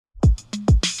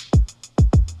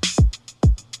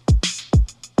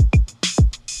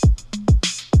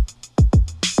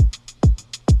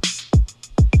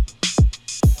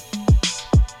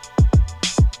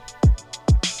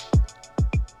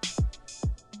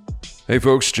Hey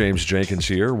folks, James Jenkins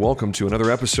here. Welcome to another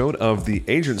episode of the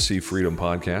Agency Freedom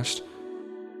Podcast.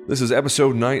 This is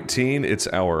episode 19. It's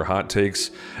our Hot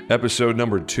Takes, episode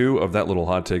number 2 of that little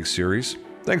Hot Takes series.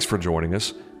 Thanks for joining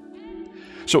us.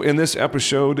 So in this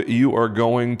episode, you are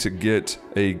going to get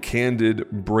a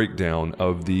candid breakdown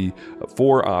of the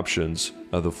 4 options,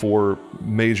 the 4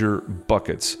 major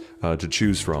buckets to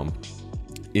choose from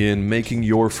in making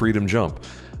your freedom jump.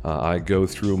 I go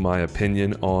through my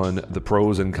opinion on the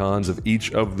pros and cons of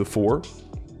each of the 4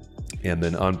 and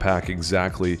then unpack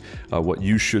exactly what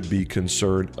you should be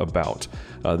concerned about.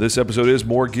 This episode is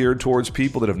more geared towards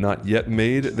people that have not yet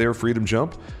made their freedom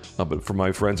jump, but for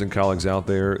my friends and colleagues out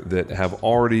there that have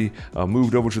already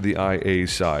moved over to the IA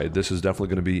side, this is definitely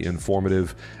going to be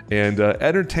informative and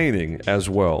entertaining as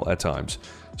well at times.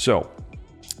 So,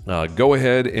 go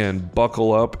ahead and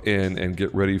buckle up and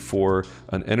get ready for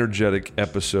an energetic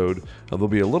episode. There'll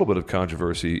be a little bit of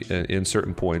controversy in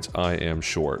certain points, I am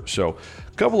sure. So,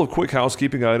 a couple of quick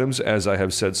housekeeping items, as I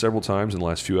have said several times in the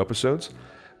last few episodes.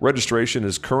 Registration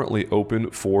is currently open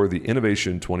for the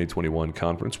Innovation 2021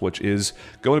 conference, which is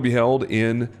going to be held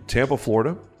in Tampa,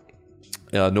 Florida,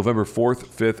 November 4th,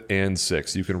 5th, and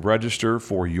 6th. You can register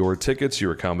for your tickets,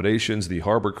 your accommodations, the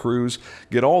harbor cruise.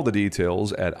 Get all the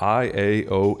details at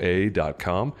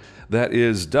IAOA.com. That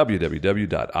is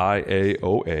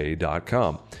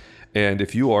www.IAOA.com. And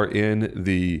if you are in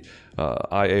the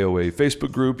IAOA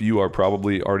Facebook group, you are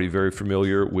probably already very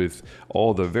familiar with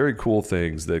all the very cool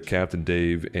things that Captain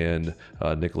Dave and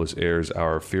Nicholas Ayers,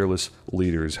 our fearless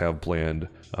leaders, have planned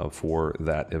for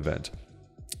that event.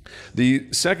 The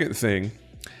second thing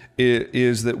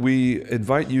is that we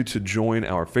invite you to join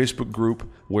our Facebook group,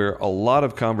 where a lot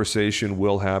of conversation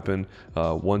will happen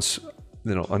once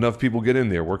enough people get in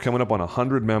there. We're coming up on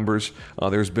 100 members.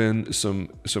 There's been some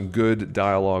good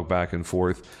dialogue back and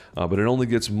forth, but it only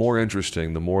gets more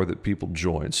interesting the more that people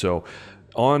join. So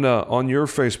on your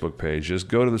Facebook page, just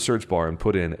go to the search bar and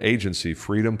put in Agency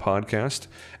Freedom Podcast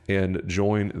and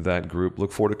join that group.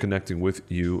 Look forward to connecting with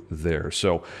you there.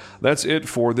 So that's it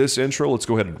for this intro. Let's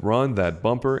go ahead and run that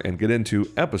bumper and get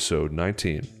into episode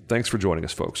 19. Thanks for joining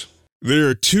us, folks. There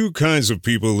are 2 kinds of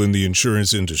people in the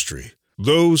insurance industry: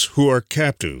 those who are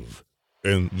captive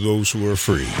and those who are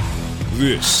free.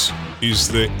 This is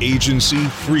the Agency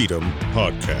Freedom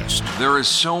Podcast. There is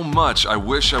so much I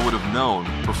wish I would have known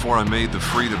before I made the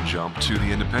freedom jump to the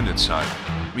independent side.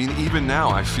 I mean, even now,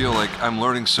 I feel like I'm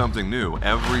learning something new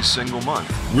every single month.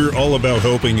 We're all about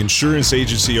helping insurance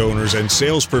agency owners and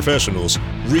sales professionals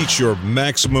reach your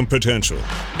maximum potential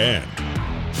and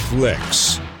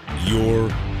flex your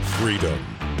freedom.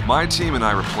 My team and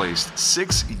I replaced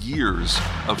 6 years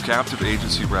of captive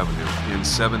agency revenue in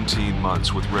 17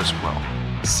 months with RiskWell.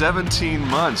 17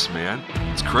 months, man.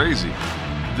 It's crazy.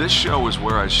 This show is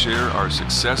where I share our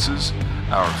successes,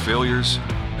 our failures,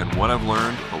 and what I've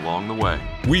learned along the way.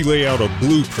 We lay out a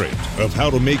blueprint of how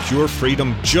to make your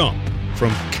freedom jump from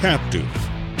captive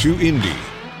to indie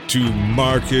to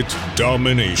market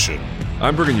domination.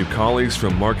 I'm bringing you colleagues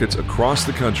from markets across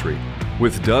the country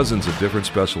with dozens of different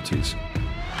specialties.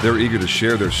 They're eager to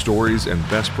share their stories and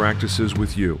best practices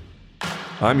with you.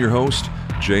 I'm your host,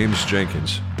 James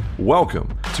Jenkins.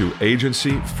 Welcome to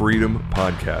Agency Freedom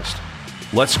Podcast.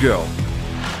 Let's go.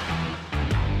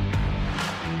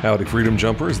 Howdy, Freedom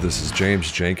Jumpers. This is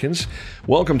James Jenkins.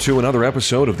 Welcome to another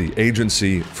episode of the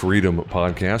Agency Freedom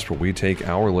Podcast, where we take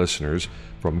our listeners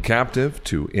from captive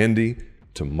to indie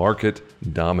to market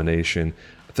domination.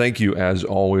 Thank you, as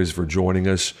always, for joining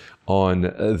us on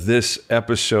this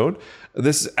episode.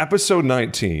 This episode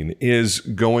 19 is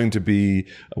going to be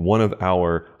one of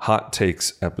our hot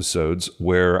takes episodes,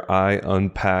 where I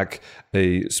unpack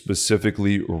a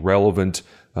specifically relevant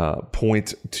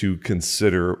point to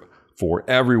consider for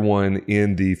everyone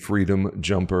in the Freedom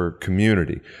Jumper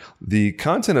community. The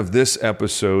content of this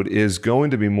episode is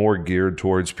going to be more geared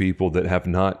towards people that have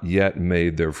not yet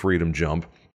made their freedom jump,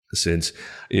 since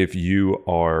if you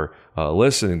are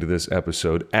listening to this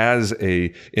episode as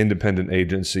a independent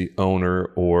agency owner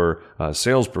or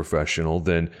sales professional,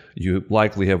 then you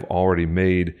likely have already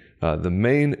made the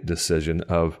main decision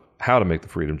of how to make the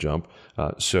freedom jump.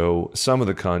 So some of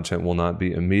the content will not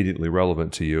be immediately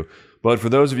relevant to you. But for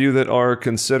those of you that are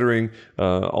considering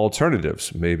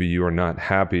alternatives, maybe you are not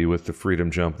happy with the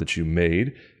freedom jump that you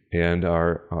made and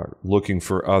are looking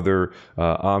for other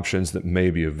options that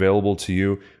may be available to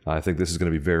you, I think this is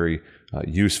going to be very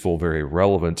useful, very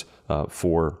relevant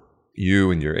for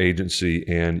you and your agency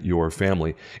and your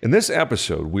family. In this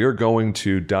episode, we are going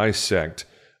to dissect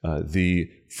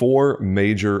the 4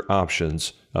 major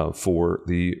options for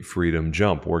the freedom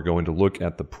jump. We're going to look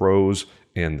at the pros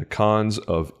and the cons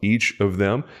of each of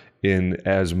them in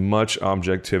as much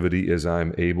objectivity as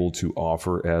I'm able to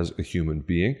offer as a human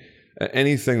being.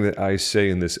 Anything that I say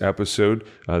in this episode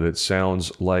that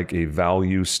sounds like a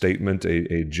value statement,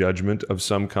 a judgment of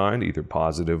some kind, either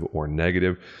positive or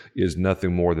negative, is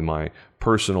nothing more than my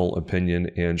personal opinion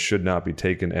and should not be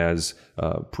taken as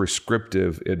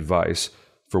prescriptive advice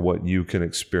for what you can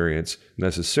experience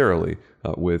necessarily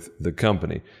with the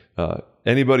company.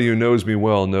 Anybody who knows me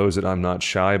well knows that I'm not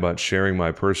shy about sharing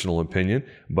my personal opinion,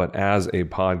 but as a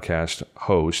podcast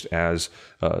host, as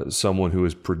someone who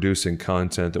is producing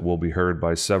content that will be heard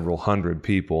by several hundred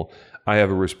people, I have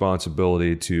a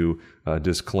responsibility to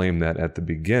disclaim that at the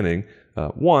beginning.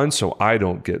 One, so I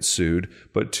don't get sued,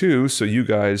 but two, so you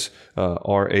guys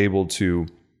are able to,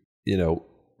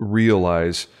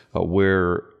 realize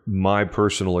where my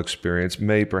personal experience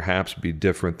may perhaps be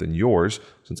different than yours,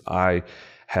 since I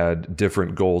had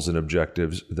different goals and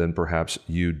objectives than perhaps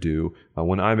you do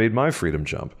when I made my freedom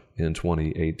jump in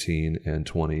 2018 and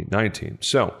 2019.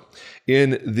 So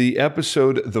in the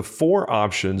episode, the 4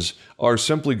 options are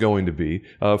simply going to be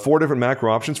 4 different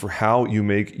macro options for how you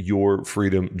make your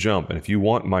freedom jump. And if you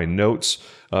want my notes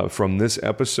from this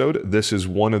episode, this is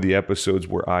one of the episodes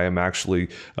where I am actually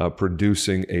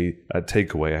producing a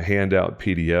takeaway, a handout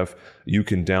PDF. You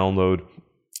can download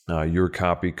your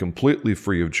copy completely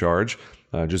free of charge.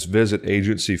 Just visit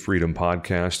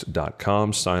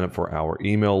agencyfreedompodcast.com, sign up for our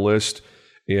email list,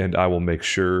 and I will make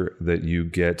sure that you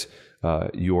get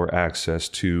your access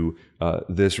to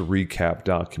this recap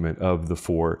document of the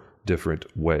 4 different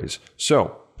ways.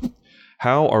 So,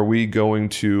 how are we going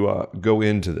to go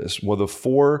into this? Well, the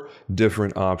 4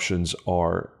 different options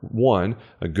are: 1,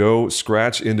 go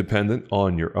scratch independent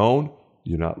on your own.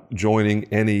 You're not joining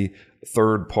any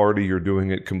third party, you're doing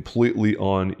it completely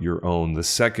on your own. The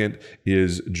second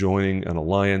is joining an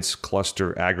alliance,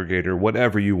 cluster, aggregator,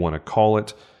 whatever you want to call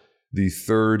it. The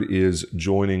third is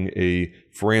joining a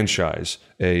franchise,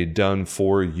 a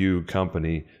done-for-you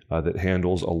company that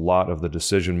handles a lot of the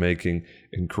decision-making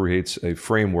and creates a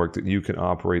framework that you can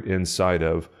operate inside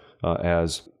of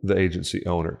as the agency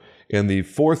owner. And the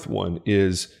fourth one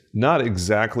is not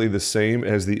exactly the same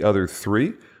as the other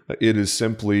 3. It is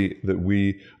simply that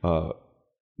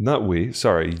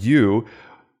you,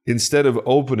 instead of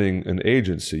opening an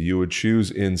agency, you would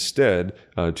choose instead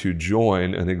to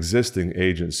join an existing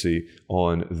agency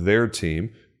on their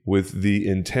team with the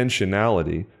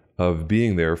intentionality of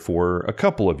being there for a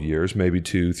couple of years, maybe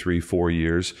 2, 3, 4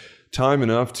 years, time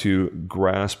enough to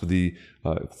grasp the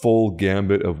full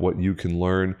gambit of what you can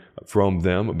learn from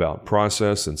them about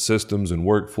process and systems and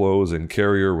workflows and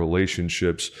carrier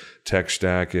relationships, tech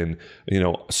stack, and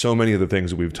so many of the things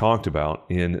that we've talked about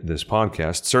in this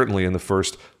podcast. Certainly in the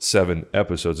first 7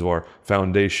 episodes of our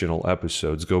foundational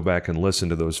episodes. Go back and listen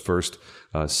to those first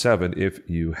 7 if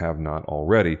you have not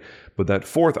already. But that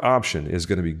 4th option is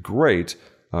going to be great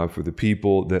for the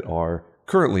people that are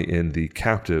currently in the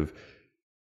captive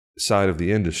side of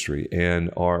the industry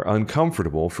and are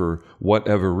uncomfortable for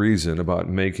whatever reason about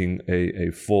making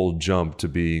a full jump to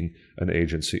being an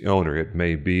agency owner. It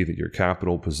may be that your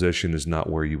capital position is not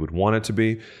where you would want it to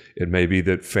be. It may be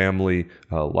that family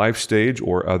life stage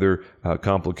or other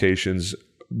complications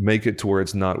make it to where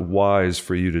it's not wise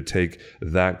for you to take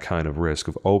that kind of risk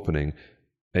of opening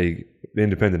a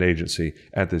independent agency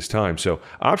at this time. So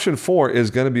option 4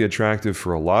 is going to be attractive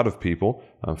for a lot of people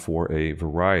for a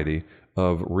variety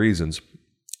of reasons.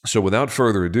 So without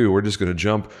further ado, we're just going to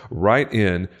jump right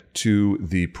in to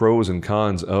the pros and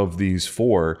cons of these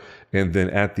 4. And then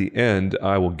at the end,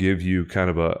 I will give you kind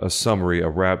of a summary, a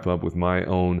wrap up with my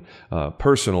own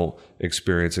personal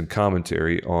experience and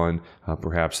commentary on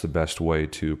perhaps the best way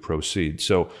to proceed.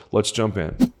 So let's jump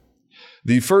in.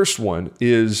 The first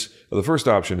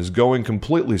option is going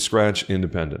completely scratch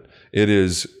independent. It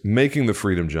is making the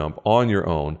freedom jump on your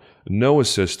own, no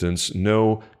assistance,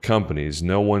 no companies,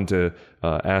 no one to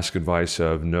ask advice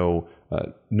of, no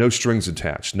strings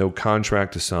attached, no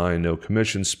contract to sign, no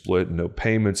commission split, no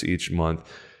payments each month.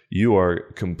 You are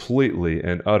completely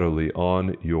and utterly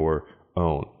on your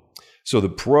own. So the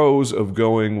pros of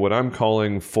going what I'm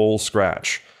calling full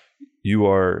scratch: you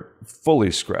are fully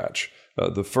scratch.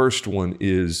 The first one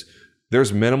is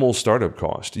there's minimal startup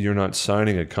cost. You're not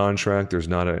signing a contract. There's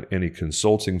not any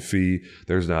consulting fee.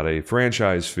 There's not a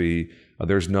franchise fee.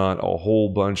 There's not a whole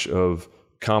bunch of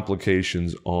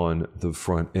complications on the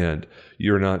front end.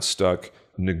 You're not stuck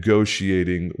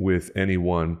negotiating with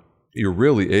anyone. You're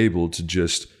really able to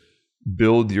just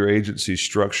build your agency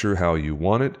structure how you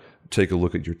want it. Take a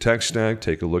look at your tech stack,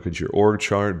 take a look at your org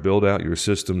chart, build out your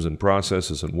systems and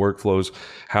processes and workflows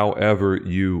however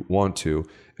you want to,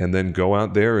 and then go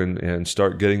out there and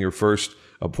start getting your first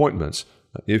appointments.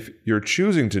 If you're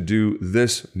choosing to do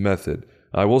this method,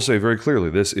 I will say very clearly,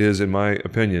 this is, in my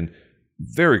opinion,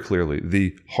 very clearly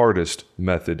the hardest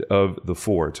method of the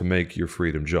four to make your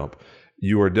freedom jump.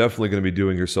 You are definitely going to be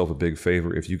doing yourself a big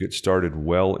favor if you get started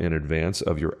well in advance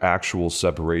of your actual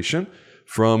separation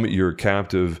from your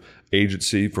captive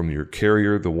agency, from your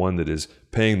carrier, the one that is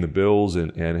paying the bills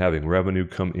and having revenue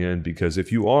come in. Because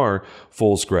if you are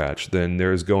full scratch, then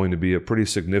there's going to be a pretty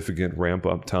significant ramp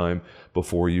up time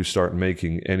before you start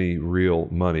making any real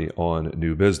money on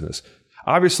new business.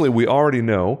 Obviously, we already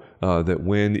know that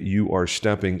when you are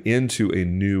stepping into a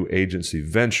new agency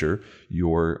venture,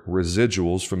 your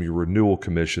residuals from your renewal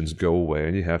commissions go away,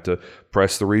 and you have to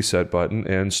press the reset button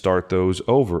and start those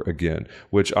over again,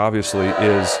 which obviously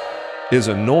is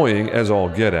annoying as all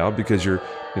get out, because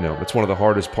it's one of the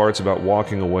hardest parts about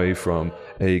walking away from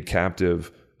a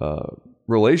captive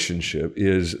relationship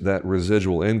is that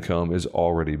residual income is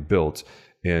already built.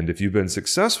 And if you've been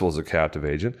successful as a captive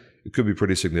agent, it could be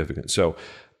pretty significant. So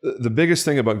the biggest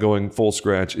thing about going full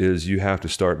scratch is you have to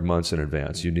start months in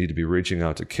advance. You need to be reaching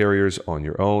out to carriers on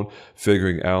your own,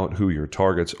 figuring out who your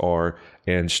targets are,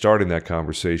 and starting that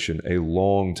conversation a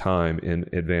long time in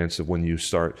advance of when you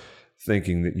start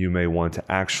thinking that you may want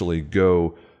to actually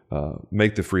go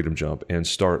make the freedom jump and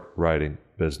start writing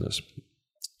business.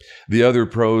 The other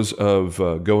pros of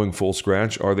going full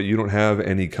scratch are that you don't have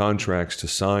any contracts to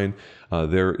sign.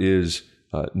 There is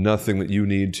nothing that you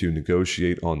need to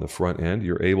negotiate on the front end.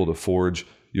 You're able to forge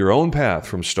your own path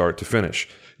from start to finish.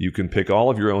 You can pick all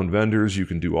of your own vendors. You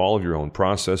can do all of your own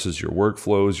processes, your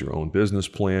workflows, your own business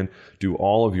plan, do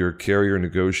all of your carrier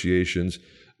negotiations,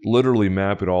 literally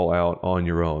map it all out on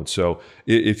your own. So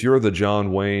if you're the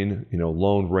John Wayne,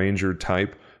 Lone Ranger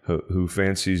type who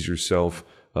fancies yourself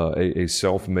a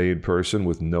self-made person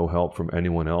with no help from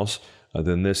anyone else,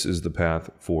 then this is the path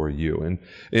for you.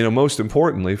 And most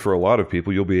importantly, for a lot of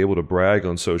people, you'll be able to brag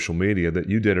on social media that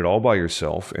you did it all by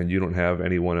yourself and you don't have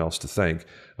anyone else to thank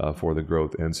for the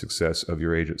growth and success of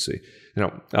your agency.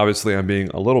 Obviously, I'm being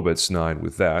a little bit snide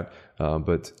with that,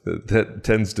 but that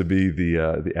tends to be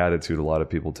the attitude a lot of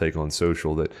people take on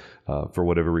social that, for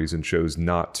whatever reason, chose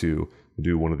not to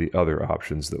do one of the other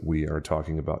options that we are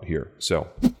talking about here. So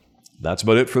that's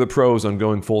about it for the pros on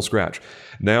going full scratch.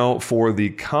 Now for the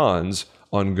cons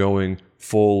on going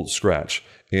full scratch.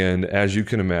 And as you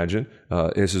can imagine,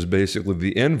 this is basically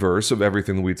the inverse of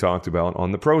everything that we talked about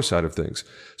on the pro side of things.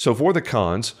 So for the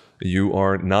cons, you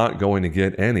are not going to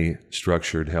get any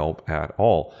structured help at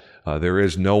all. There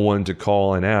is no one to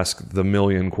call and ask the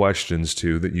million questions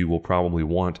to that you will probably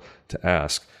want to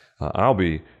ask. I'll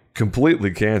be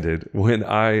completely candid. When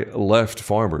I left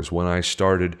Farmers, when I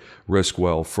started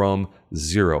Riskwell from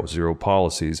zero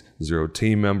policies, 0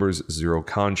 team members, 0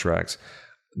 contracts,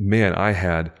 man, I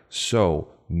had so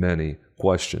many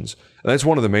questions. And that's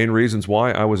one of the main reasons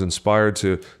why I was inspired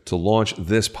to launch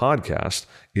this podcast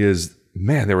is,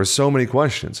 man, there were so many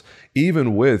questions.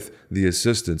 Even with the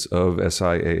assistance of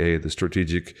SIAA, the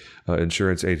Strategic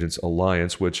Insurance Agents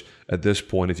Alliance, which at this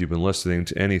point, if you've been listening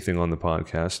to anything on the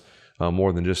podcast,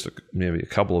 more than just maybe a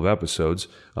couple of episodes,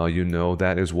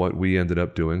 that is what we ended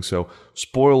up doing. So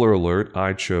spoiler alert,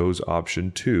 I chose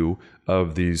option 2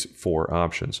 of these 4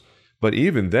 options. But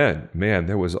even then, man,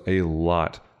 there was a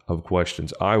lot of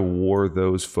questions. I wore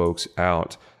those folks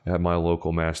out at my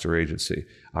local master agency.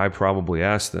 I probably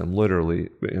asked them literally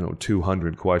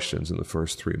 200 questions in the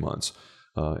first 3 months.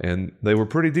 And they were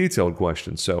pretty detailed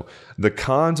questions. So the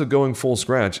cons of going full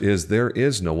scratch is there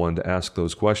is no one to ask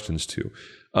those questions to,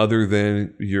 other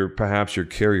than perhaps your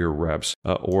carrier reps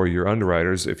or your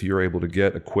underwriters if you're able to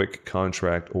get a quick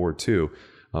contract or 2.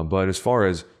 But as far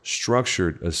as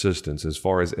structured assistance, as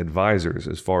far as advisors,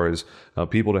 as far as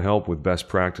people to help with best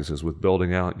practices, with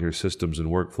building out your systems and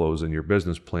workflows and your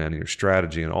business plan and your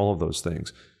strategy and all of those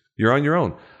things, you're on your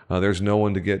own. There's no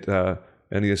one to get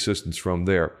any assistance from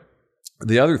there.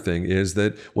 The other thing is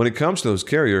that when it comes to those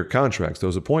carrier contracts,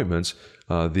 those appointments,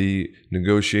 the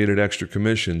negotiated extra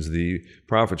commissions, the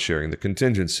profit sharing, the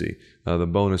contingency, the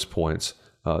bonus points,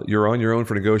 you're on your own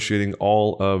for negotiating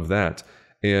all of that.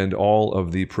 And all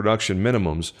of the production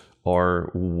minimums are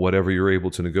whatever you're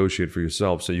able to negotiate for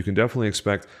yourself. So you can definitely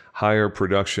expect higher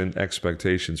production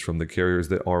expectations from the carriers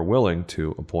that are willing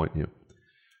to appoint you.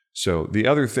 So the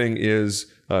other thing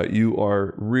is you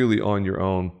are really on your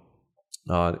own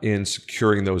in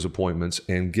securing those appointments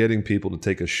and getting people to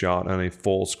take a shot on a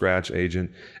full scratch agent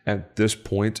at this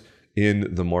point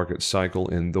in the market cycle,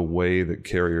 in the way that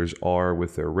carriers are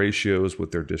with their ratios,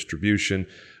 with their distribution,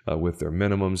 with their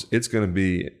minimums. It's going to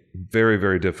be very,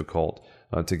 very difficult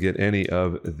to get any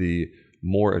of the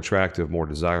more attractive, more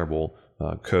desirable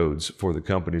codes for the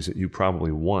companies that you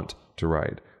probably want to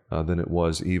write than it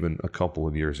was even a couple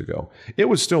of years ago. It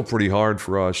was still pretty hard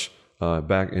for us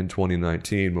back in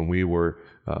 2019 when we were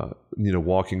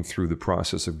walking through the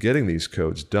process of getting these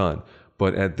codes done.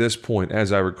 But at this point,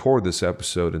 as I record this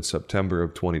episode in September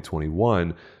of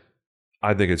 2021,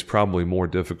 I think it's probably more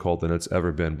difficult than it's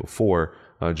ever been before,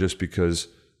 just because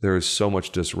there is so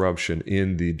much disruption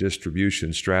in the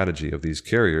distribution strategy of these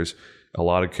carriers. A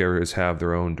lot of carriers have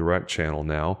their own direct channel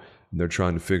now, and they're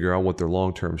trying to figure out what their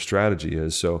long-term strategy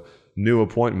is. So new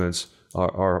appointments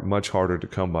are much harder to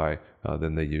come by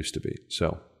than they used to be.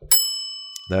 So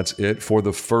that's it for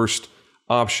the first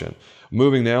option.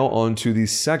 Moving now on to the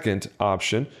second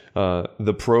option,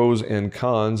 the pros and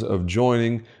cons of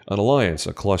joining an alliance,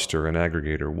 a cluster, an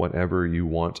aggregator, whatever you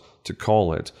want to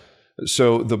call it.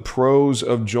 So the pros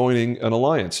of joining an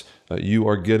alliance, you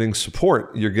are getting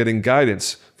support, you're getting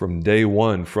guidance from day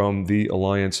one from the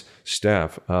alliance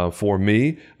staff. For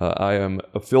me, I am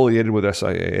affiliated with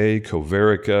SIAA.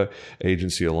 Coverica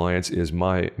Agency Alliance is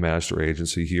my master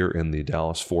agency here in the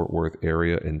Dallas-Fort Worth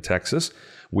area in Texas.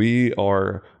 We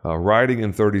are riding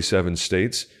in 37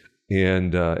 states.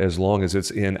 And as long as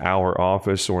it's in our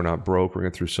office, so we're not brokering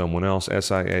it through someone else,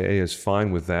 SIAA is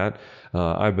fine with that.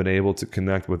 I've been able to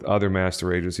connect with other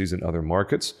master agencies in other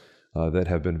markets that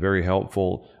have been very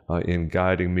helpful in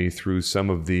guiding me through some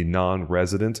of the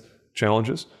non-resident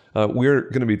challenges. We're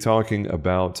going to be talking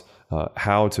about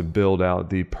how to build out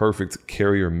the perfect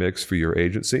carrier mix for your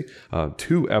agency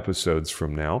 2 episodes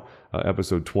from now.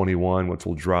 Episode 21, which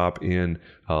will drop in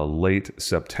late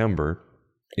September,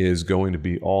 is going to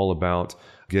be all about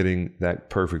getting that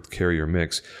perfect carrier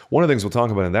mix. One of the things we'll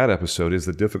talk about in that episode is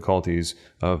the difficulties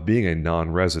of being a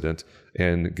non-resident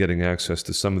and getting access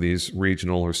to some of these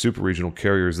regional or super regional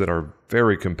carriers that are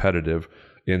very competitive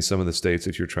in some of the states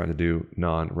if you're trying to do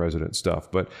non-resident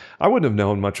stuff. But I wouldn't have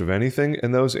known much of anything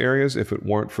in those areas if it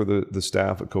weren't for the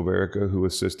staff at Coverica who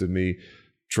assisted me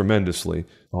tremendously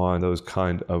on those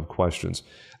kind of questions.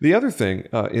 The other thing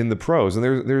in the pros, and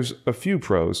there's a few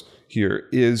pros here,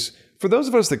 is for those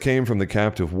of us that came from the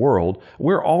captive world,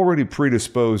 we're already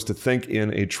predisposed to think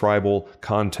in a tribal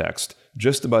context.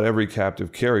 Just about every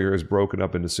captive carrier is broken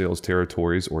up into sales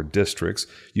territories or districts.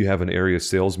 You have an area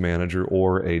sales manager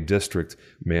or a district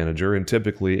manager, and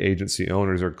typically agency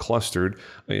owners are clustered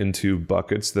into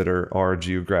buckets that are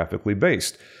geographically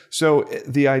based. So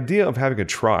the idea of having a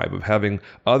tribe, of having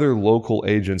other local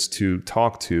agents to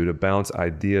talk to bounce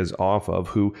ideas off of,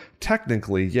 who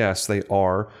technically, yes, they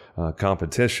are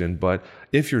competition, but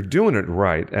if you're doing it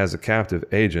right as a captive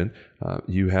agent,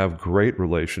 you have great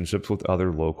relationships with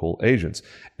other local agents.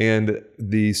 And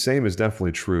the same is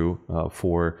definitely true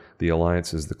for the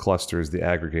alliances, the clusters, the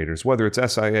aggregators, whether it's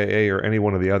SIAA or any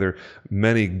one of the other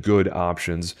many good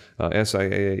options.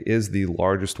 SIAA is the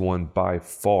largest one by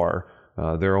far.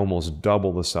 They're almost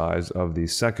double the size of the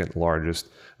second largest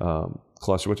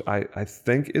cluster, which I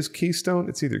think is Keystone.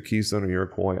 It's either Keystone or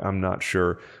Iroquois. I'm not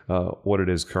sure what it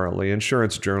is currently.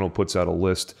 Insurance Journal puts out a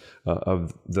list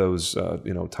of those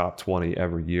top 20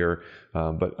 every year,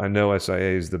 but I know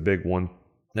SIA is the big one.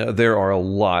 There are a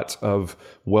lot of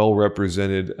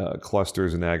well-represented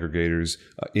clusters and aggregators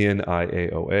in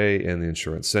IAOA and the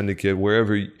Insurance Syndicate,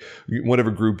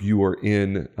 whatever group you are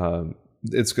in.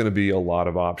 It's going to be a lot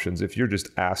of options. If you're just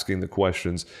asking the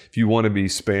questions, if you want to be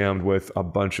spammed with a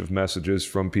bunch of messages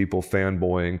from people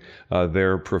fanboying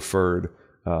their preferred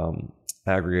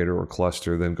aggregator or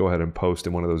cluster, then go ahead and post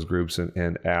in one of those groups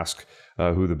and ask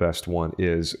who the best one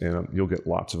is, and you'll get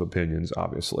lots of opinions,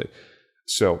 obviously.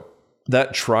 So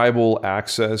that tribal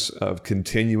access of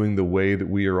continuing the way that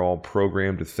we are all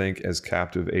programmed to think as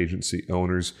captive agency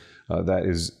owners, that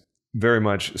is very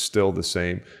much still the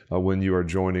same when you are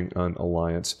joining an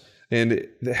alliance. And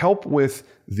the help with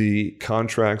the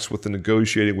contracts, with the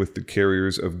negotiating with the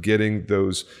carriers of getting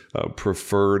those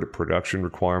preferred production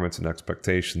requirements and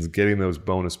expectations, getting those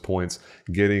bonus points,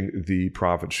 getting the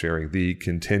profit sharing, the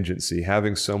contingency,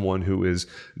 having someone who is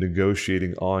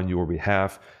negotiating on your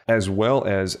behalf, as well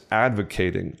as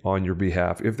advocating on your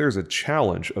behalf. If there's a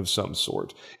challenge of some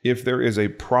sort, if there is a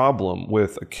problem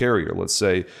with a carrier, let's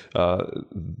say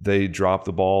they drop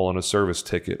the ball on a service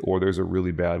ticket or there's a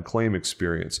really bad claim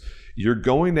experience, you're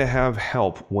going to have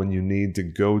help when you need to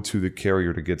go to the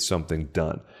carrier to get something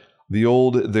done. The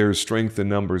old "there's strength in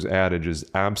numbers" adage is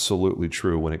absolutely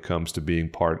true when it comes to being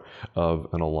part of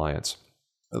an alliance.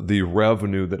 The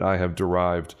revenue that I have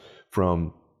derived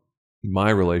from my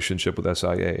relationship with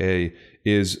SIAA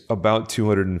is about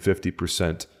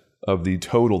 250% of the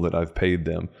total that I've paid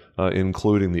them,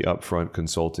 including the upfront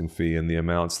consulting fee and the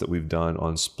amounts that we've done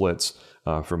on splits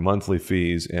for monthly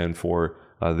fees and for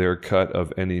their cut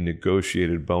of any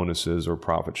negotiated bonuses or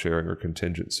profit sharing or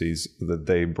contingencies that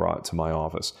they brought to my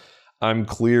office. I'm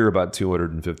clear about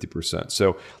 250%.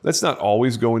 So that's not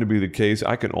always going to be the case.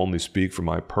 I can only speak from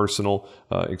my personal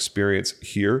experience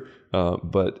here,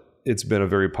 but it's been a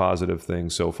very positive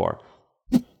thing so far.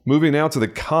 Moving now to the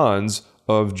cons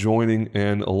of joining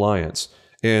an alliance.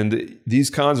 And these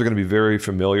cons are going to be very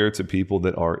familiar to people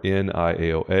that are in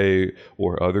IAOA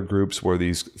or other groups where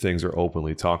these things are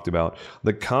openly talked about.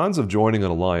 The cons of joining an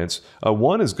alliance,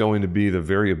 one is going to be the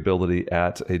variability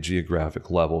at a geographic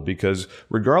level, because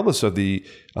regardless of the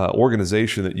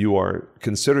organization that you are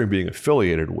considering being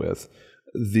affiliated with,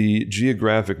 the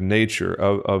geographic nature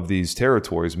of these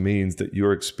territories means that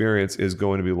your experience is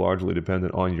going to be largely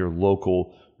dependent on your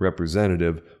local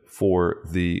representative for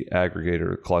the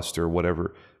aggregator, cluster,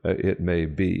 whatever it may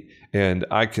be. And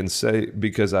I can say,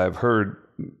 because I've heard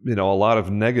a lot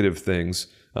of negative things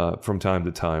from time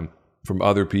to time from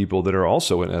other people that are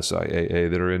also in SIAA,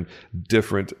 that are in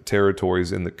different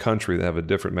territories in the country that have a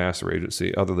different master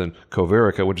agency other than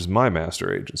Comerica, which is my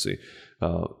master agency.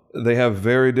 They have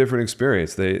very different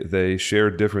experience. They share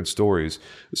different stories.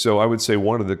 So I would say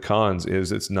one of the cons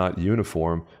is it's not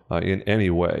uniform in any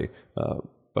way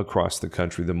across the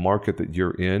country. The market that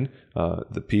you're in,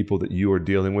 the people that you are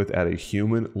dealing with at a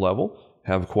human level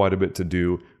have quite a bit to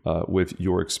do with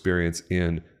your experience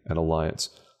in an alliance.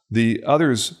 The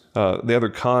other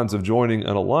cons of joining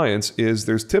an alliance is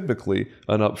there's typically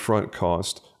an upfront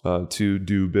cost to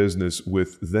do business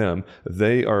with them.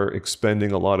 They are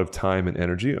expending a lot of time and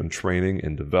energy on training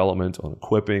and development, on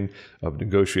equipping, of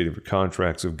negotiating for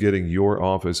contracts, of getting your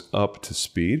office up to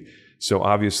speed. So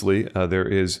obviously there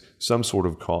is some sort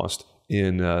of cost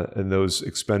in those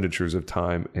expenditures of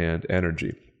time and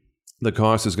energy. The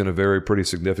cost is going to vary pretty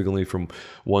significantly from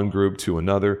one group to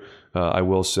another. I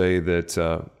will say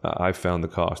that I found the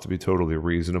cost to be totally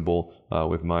reasonable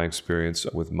with my experience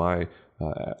with my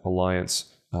alliance.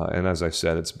 And as I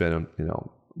said, it's been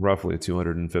roughly a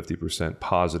 250%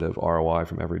 positive ROI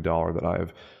from every dollar that I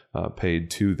have paid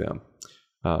to them.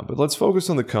 But let's focus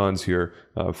on the cons here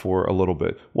for a little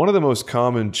bit. One of the most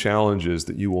common challenges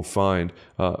that you will find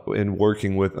in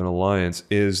working with an alliance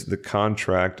is the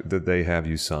contract that they have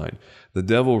you sign. The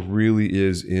devil really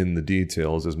is in the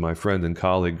details, as my friend and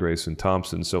colleague Grayson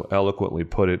Thompson so eloquently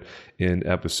put it in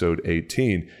episode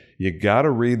 18. You got to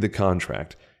read the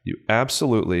contract. You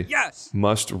absolutely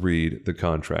must read the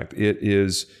contract. It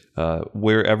is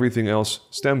where everything else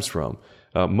stems from.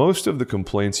 Most of the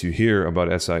complaints you hear about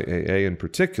SIAA in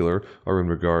particular are in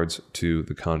regards to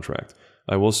the contract.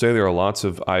 I will say there are lots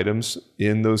of items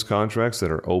in those contracts that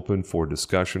are open for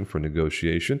discussion, for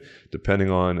negotiation,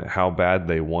 depending on how bad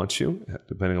they want you,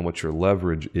 depending on what your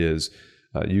leverage is.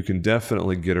 You can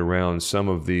definitely get around some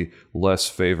of the less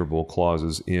favorable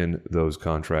clauses in those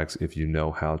contracts if you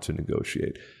know how to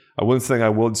negotiate. One thing I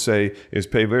would say is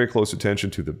pay very close attention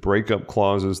to the breakup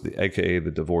clauses, aka the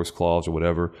divorce clause or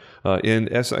whatever. In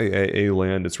SIAA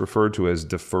land, it's referred to as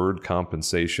deferred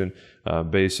compensation,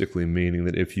 basically meaning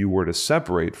that if you were to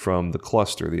separate from the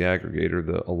cluster, the aggregator,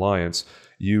 the alliance,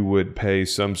 you would pay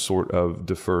some sort of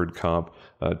deferred comp.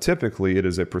 Typically, it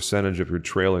is a percentage of your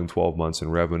trailing 12 months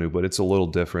in revenue, but it's a little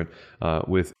different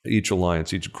with each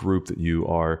alliance, each group that you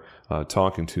are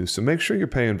talking to. So make sure you're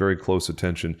paying very close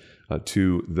attention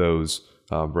to those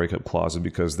breakup clauses,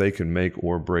 because they can make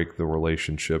or break the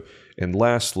relationship. And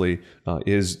lastly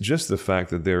is just the fact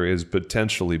that there is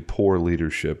potentially poor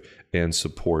leadership and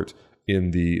support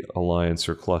in the alliance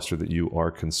or cluster that you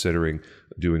are considering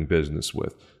doing business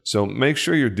with. So make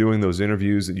sure you're doing those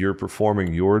interviews, that you're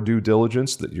performing your due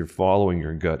diligence, that you're following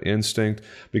your gut instinct,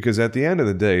 because at the end of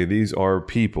the day, these are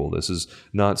people. This is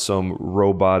not some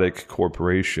robotic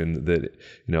corporation that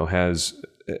has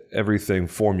everything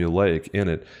formulaic in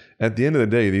it. At the end of the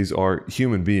day, these are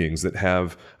human beings that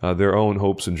have their own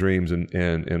hopes and dreams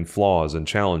and flaws and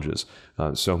challenges.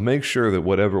 So make sure that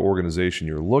whatever organization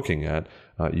you're looking at,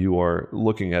 you are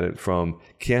looking at it from,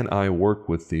 can I work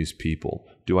with these people?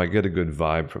 Do I get a good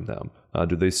vibe from them?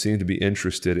 Do they seem to be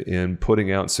interested in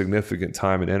putting out significant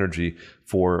time and energy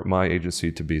for my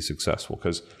agency to be successful?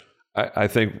 Because I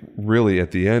think really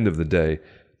at the end of the day,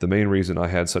 the main reason I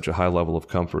had such a high level of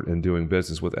comfort in doing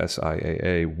business with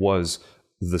SIAA was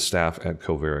the staff at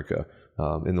Comerica.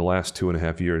 In the last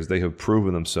 2.5 years, they have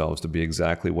proven themselves to be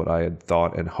exactly what I had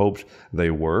thought and hoped they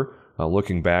were.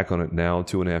 Looking back on it now,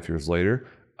 2.5 years later,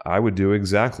 I would do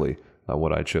exactly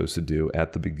what I chose to do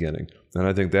at the beginning. And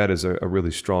I think that is a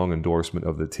really strong endorsement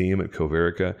of the team at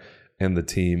Comerica and the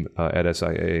team at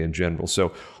SIAA in general.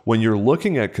 So when you're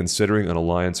looking at considering an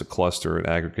alliance, a cluster, an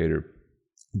aggregator,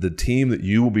 the team that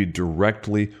you will be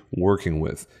directly working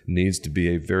with needs to be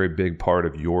a very big part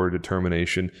of your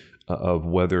determination of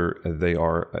whether they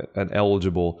are an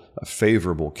eligible, a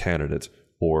favorable candidate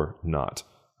or not.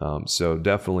 So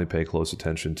definitely pay close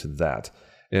attention to that.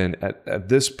 And at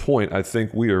this point, I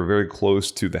think we are very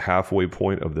close to the halfway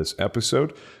point of this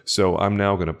episode. So I'm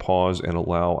now going to pause and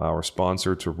allow our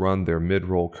sponsor to run their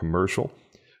mid-roll commercial.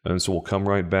 And so we'll come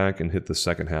right back and hit the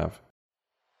second half.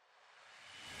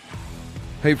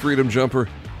 Hey, Freedom Jumper,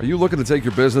 are you looking to take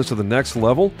your business to the next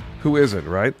level? Who isn't,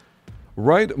 right?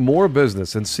 Write more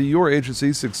business and see your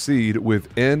agency succeed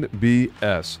with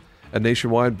NBS. At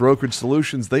Nationwide Brokerage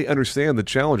Solutions, they understand the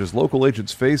challenges local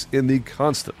agents face in the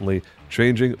constantly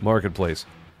changing marketplace.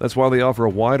 That's why they offer a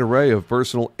wide array of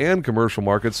personal and commercial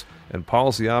markets and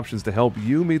policy options to help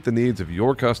you meet the needs of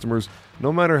your customers,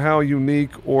 no matter how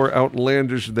unique or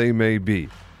outlandish they may be.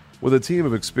 With a team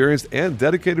of experienced and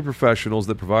dedicated professionals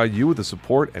that provide you with the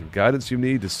support and guidance you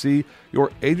need to see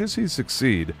your agency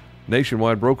succeed,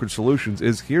 Nationwide Brokerage Solutions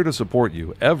is here to support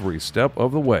you every step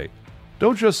of the way.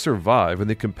 Don't just survive in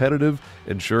the competitive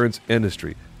insurance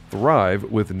industry. Thrive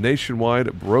with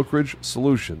Nationwide Brokerage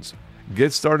Solutions.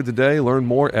 Get started today. Learn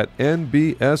more at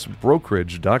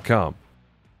nbsbrokerage.com.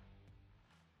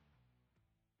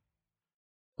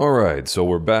 All right, so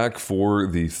we're back for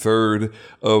the third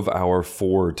of our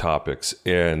 4 topics,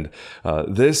 and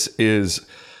this is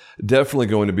definitely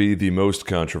going to be the most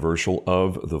controversial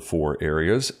of the 4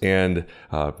 areas. And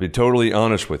be totally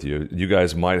honest with you, you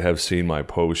guys might have seen my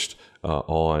post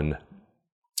on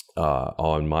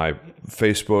my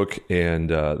Facebook and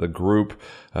the group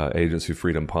Agency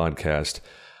Freedom Podcast.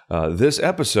 This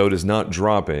episode is not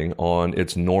dropping on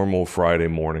its normal Friday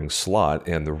morning slot,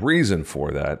 and the reason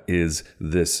for that is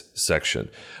this section.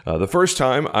 The first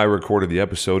time I recorded the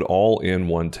episode all in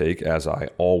one take, as I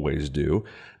always do,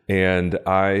 and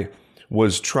I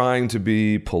was trying to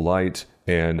be polite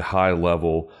and high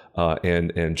level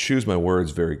and choose my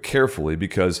words very carefully,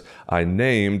 because I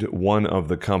named one of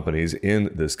the companies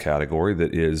in this category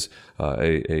that is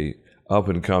a up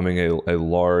and coming, a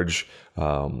large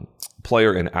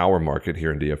player in our market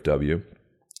here in DFW,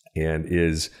 and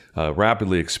is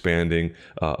rapidly expanding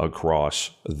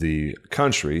across the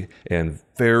country and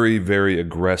very, very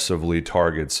aggressively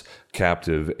targets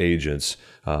captive agents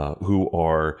who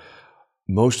are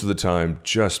most of the time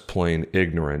just plain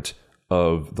ignorant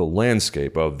of the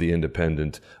landscape of the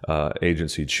independent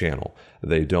agency channel.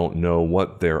 They don't know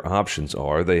what their options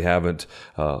are. They haven't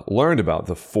learned about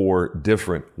the 4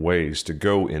 different ways to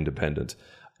go independent.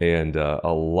 And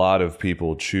a lot of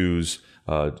people choose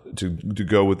to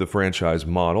go with the franchise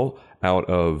model out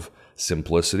of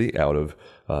simplicity, out of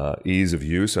ease of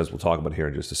use, as we'll talk about here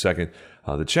in just a second.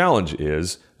 The challenge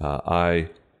is I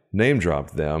name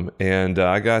dropped them, and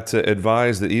I got to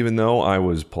advise that even though I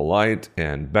was polite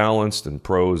and balanced and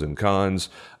pros and cons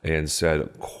and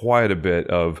said quite a bit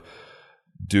of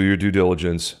do your due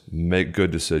diligence, make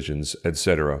good decisions,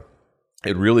 etc.,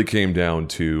 it really came down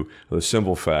to the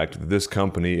simple fact that this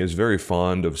company is very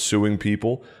fond of suing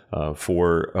people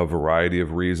for a variety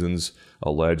of reasons: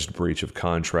 alleged breach of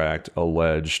contract,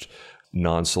 alleged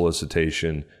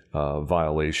non-solicitation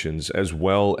violations, as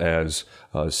well as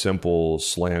simple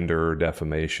slander,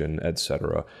 defamation,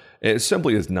 etc. It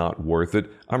simply is not worth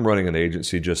it. I'm running an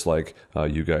agency just like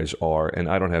you guys are, and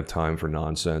I don't have time for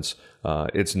nonsense.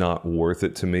 It's not worth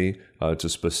it to me to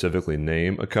specifically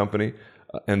name a company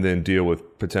and then deal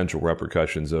with potential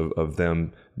repercussions of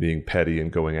them being petty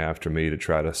and going after me to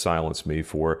try to silence me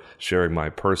for sharing my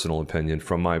personal opinion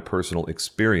from my personal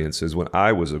experiences when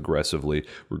I was aggressively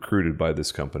recruited by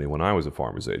this company when I was a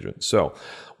farmer's agent. So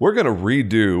we're going to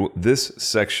redo this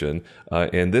section,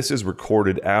 and this is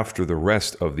recorded after the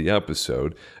rest of the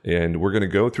episode, and we're going to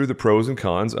go through the pros and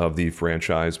cons of the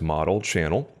franchise model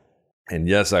channel. And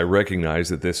yes, I recognize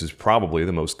that this is probably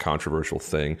the most controversial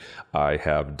thing I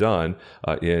have done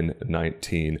in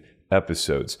 19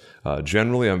 episodes.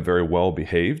 Generally, I'm very well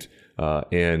behaved,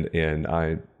 and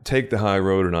I take the high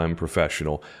road, and I'm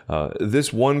professional.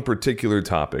 This one particular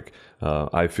topic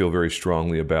I feel very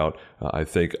strongly about. I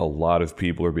think a lot of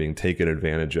people are being taken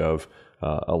advantage of.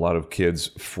 A lot of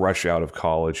kids fresh out of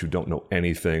college who don't know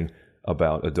anything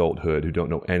about adulthood, who don't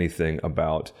know anything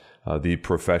about the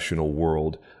professional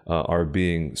world, are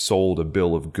being sold a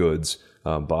bill of goods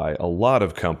by a lot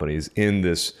of companies in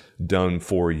this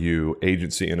done-for-you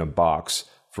agency in a box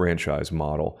franchise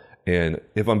model. And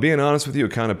if I'm being honest with you,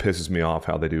 it kind of pisses me off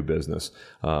how they do business.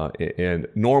 And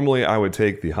normally I would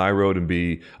take the high road and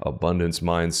be abundance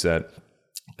mindset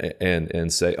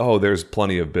and say, oh, there's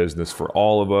plenty of business for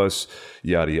all of us,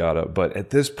 yada, yada. But at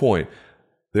this point,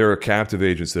 There are captive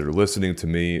agents that are listening to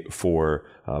me for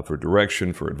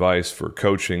direction, for advice, for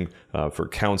coaching, for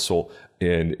counsel.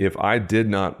 And if I did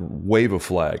not wave a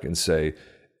flag and say,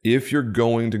 if you're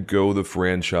going to go the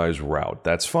franchise route,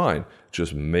 that's fine.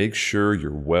 Just make sure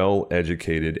you're well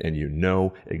educated and you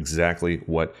know exactly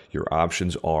what your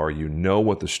options are. You know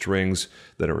what the strings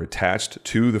that are attached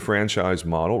to the franchise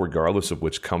model, regardless of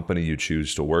which company you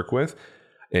choose to work with.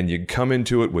 And you come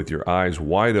into it with your eyes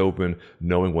wide open,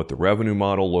 knowing what the revenue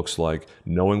model looks like,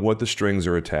 knowing what the strings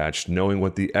are attached, knowing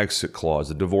what the exit clause,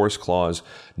 the divorce clause,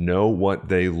 know what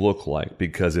they look like,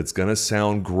 because it's going to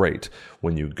sound great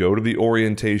when you go to the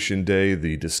orientation day,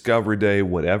 the discovery day,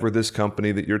 whatever this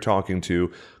company that you're talking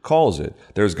to calls it.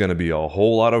 There's going to be a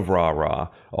whole lot of rah-rah,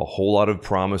 a whole lot of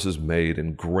promises made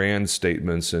and grand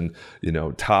statements and,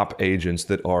 top agents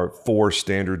that are 4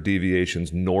 standard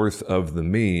deviations north of the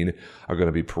mean are going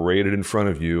to be paraded in front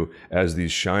of you as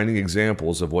these shining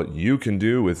examples of what you can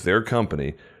do with their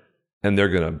company. And they're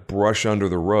going to brush under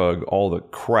the rug all the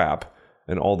crap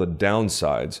and all the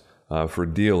downsides for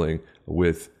dealing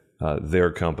with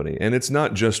their company. And it's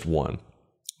not just one.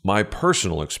 My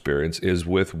personal experience is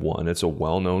with one. It's a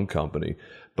well-known company,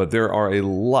 but there are a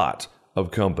lot of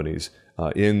companies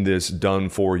in this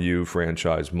done-for-you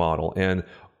franchise model, and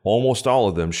almost all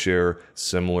of them share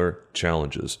similar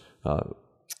challenges.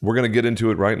 We're going to get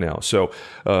into it right now. So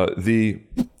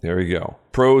there we go.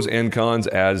 Pros and cons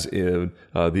as in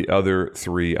the other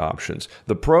 3 options.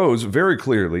 The pros very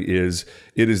clearly is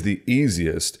it is the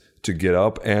easiest to get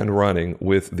up and running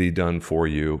with the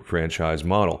done-for-you franchise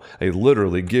model. They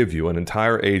literally give you an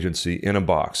entire agency in a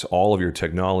box, all of your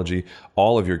technology,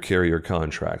 all of your carrier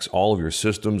contracts, all of your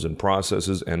systems and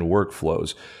processes and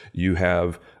workflows. You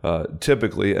have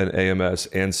typically an AMS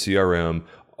and CRM,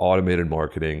 automated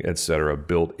marketing, etc.,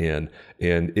 built in,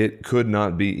 and it could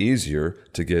not be easier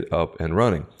to get up and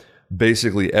running.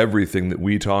 Basically everything that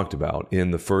we talked about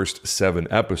in the first 7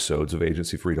 episodes of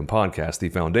Agency Freedom Podcast, the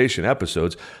foundation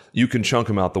episodes, you can chunk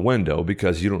them out the window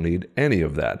because you don't need any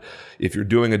of that. If you're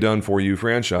doing a done-for-you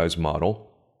franchise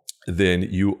model, then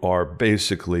you are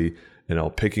basically,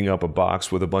 picking up a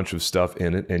box with a bunch of stuff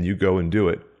in it and you go and do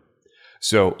it.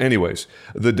 So anyways,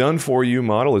 the done-for-you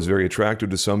model is very attractive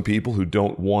to some people who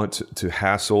don't want to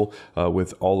hassle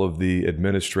with all of the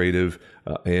administrative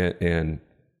and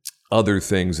other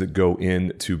things that go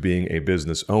into being a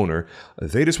business owner.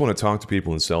 They just want to talk to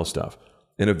people and sell stuff.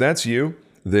 And if that's you,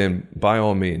 then by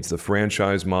all means, the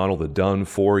franchise model, the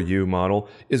done-for-you model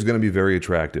is going to be very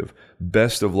attractive.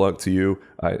 Best of luck to you.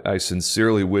 I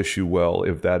sincerely wish you well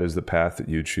if that is the path that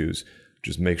you choose.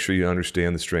 Just make sure you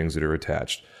understand the strings that are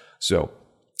attached. So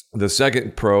the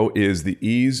second pro is the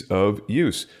ease of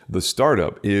use. The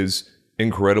startup is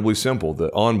incredibly simple. The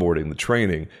onboarding, the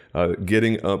training,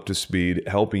 getting up to speed,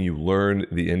 helping you learn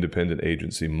the independent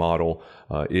agency model.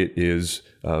 It is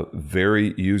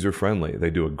very user-friendly. They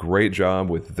do a great job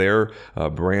with their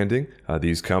branding.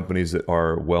 These companies that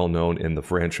are well-known in the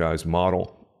franchise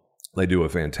model, they do a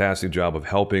fantastic job of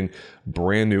helping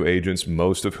brand new agents,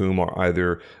 most of whom are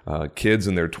either kids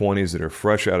in their 20s that are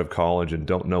fresh out of college and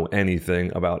don't know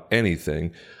anything about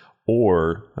anything,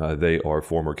 or they are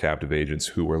former captive agents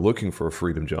who were looking for a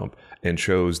freedom jump and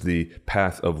chose the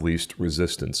path of least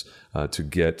resistance to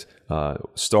get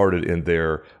started in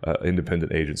their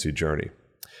independent agency journey.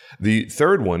 The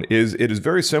third one is it is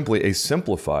very simply a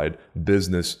simplified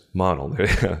business model.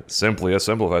 Simply a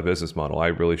simplified business model. I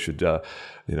really should,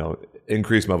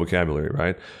 increase my vocabulary,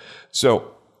 right?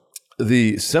 So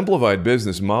the simplified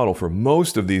business model for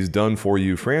most of these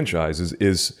done-for-you franchises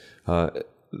is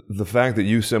the fact that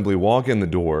you simply walk in the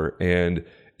door and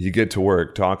you get to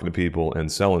work talking to people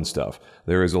and selling stuff.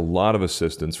 There is a lot of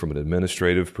assistance from an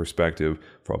administrative perspective,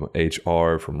 from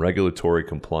HR, from regulatory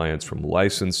compliance, from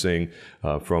licensing,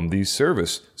 from the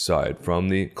service side, from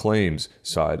the claims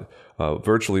side.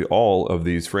 Virtually all of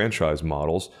these franchise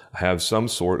models have some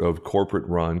sort of corporate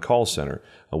run call center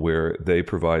where they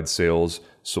provide sales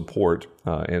support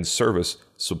and service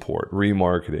support,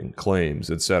 remarketing,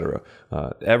 claims, etc.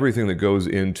 Everything that goes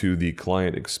into the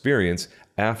client experience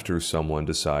after someone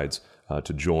decides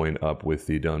to join up with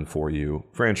the done-for-you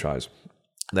franchise.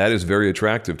 That is very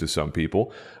attractive to some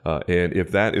people. And if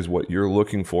that is what you're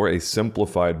looking for, a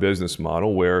simplified business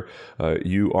model where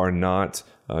you are not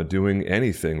doing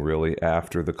anything really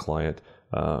after the client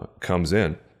comes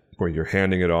in, where you're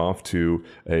handing it off to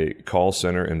a call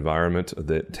center environment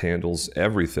that handles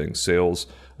everything, sales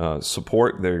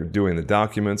support. They're doing the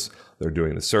documents, they're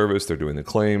doing the service, they're doing the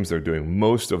claims, they're doing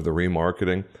most of the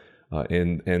remarketing.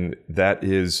 And that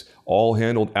is all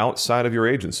handled outside of your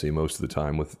agency most of the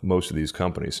time with most of these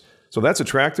companies. So if that's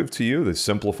attractive to you, the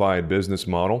simplified business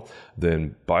model,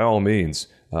 then by all means,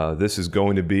 this is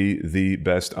going to be the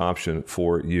best option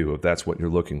for you if that's what you're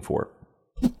looking for.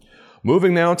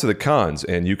 Moving now to the cons,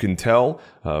 and you can tell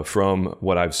from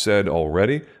what I've said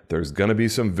already, there's going to be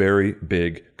some very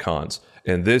big cons.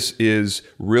 And this is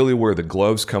really where the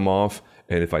gloves come off.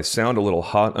 And if I sound a little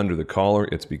hot under the collar,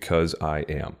 it's because I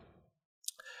am.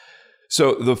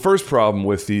 So the first problem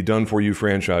with the done-for-you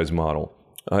franchise model,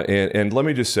 and let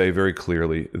me just say very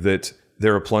clearly that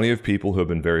there are plenty of people who have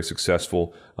been very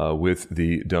successful with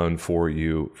the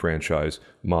done-for-you franchise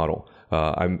model.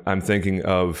 I'm thinking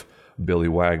of Billy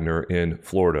Wagner in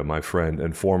Florida, my friend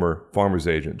and former farmer's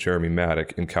agent, Jeremy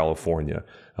Maddock in California.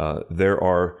 There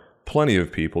are plenty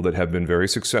of people that have been very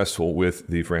successful with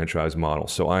the franchise model.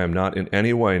 So I am not in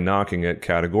any way knocking it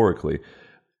categorically.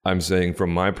 I'm saying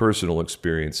from my personal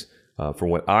experience, from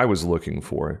what I was looking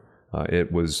for,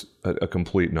 it was a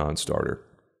complete non-starter.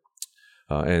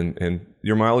 And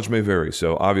your mileage may vary.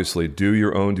 So obviously do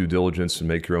your own due diligence and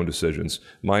make your own decisions.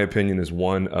 My opinion is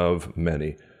one of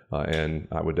many. And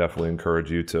I would definitely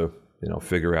encourage you to,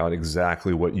 figure out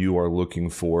exactly what you are looking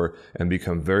for and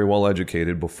become very well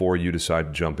educated before you decide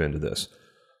to jump into this.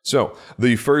 So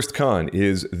the first con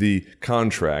is the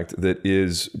contract that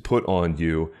is put on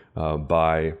you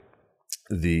by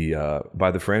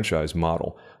the franchise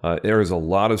model. There is a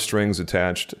lot of strings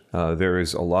attached. There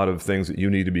is a lot of things that you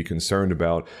need to be concerned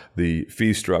about. The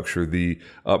fee structure, the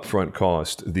upfront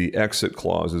cost, the exit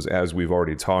clauses, as we've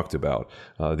already talked about,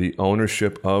 the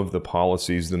ownership of the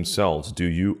policies themselves. Do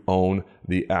you own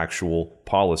the actual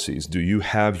policies? Do you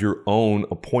have your own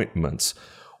appointments?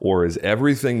 Or is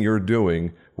everything you're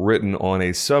doing written on a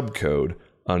subcode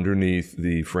underneath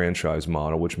the franchise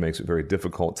model, which makes it very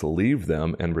difficult to leave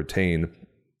them and retain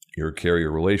your carrier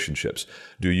relationships?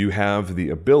 Do you have the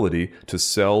ability to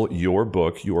sell your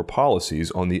book, your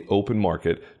policies on the open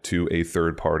market to a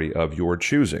third party of your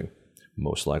choosing?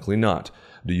 Most likely not.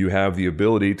 Do you have the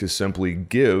ability to simply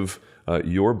give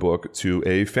your book to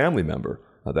a family member?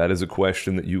 That is a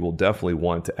question that you will definitely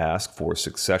want to ask for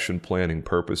succession planning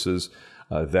purposes.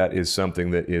 That is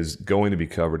something that is going to be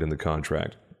covered in the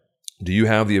contract. Do you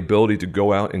have the ability to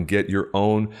go out and get your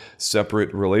own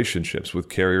separate relationships with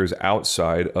carriers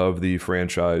outside of the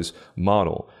franchise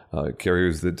model?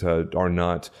 Carriers that are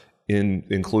not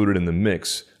included in the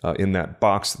mix, in that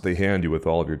box that they hand you with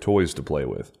all of your toys to play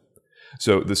with.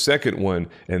 So the second one,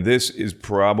 and this is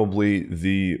probably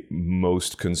the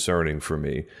most concerning for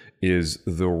me, is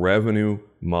the revenue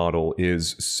model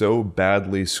is so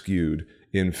badly skewed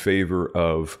in favor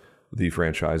of the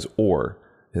franchisor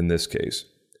in this case.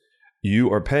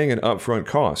 You are paying an upfront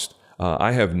cost.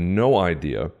 I have no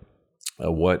idea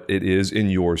what it is in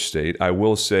your state. I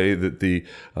will say that the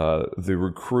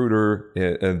recruiter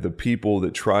and the people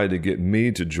that tried to get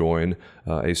me to join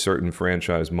a certain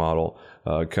franchise model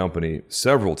company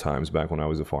several times back when I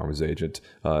was a farmer's agent,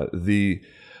 the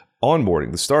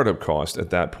onboarding, the startup cost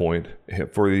at that point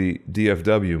for the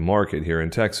DFW market here in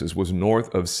Texas was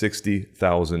north of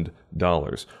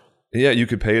 $60,000. Yeah, you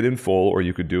could pay it in full or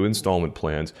you could do installment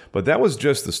plans, but that was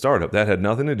just the startup. That had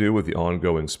nothing to do with the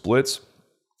ongoing splits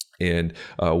and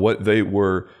what they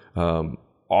were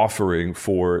offering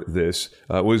for this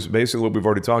was basically what we've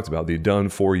already talked about, the done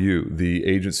for you, the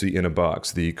agency in a box,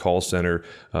 the call center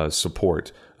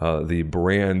support, the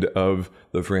brand of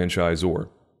the franchisor.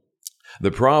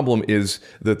 The problem is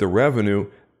that the revenue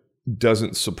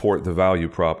doesn't support the value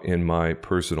prop in my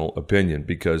personal opinion,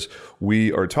 because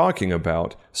we are talking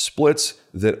about splits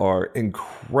that are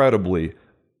incredibly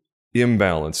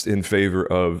imbalanced in favor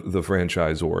of the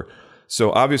franchisor.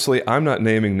 So obviously I'm not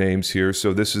naming names here,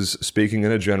 so this is speaking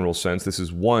in a general sense. This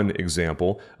is one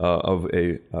example of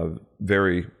a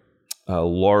very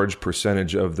large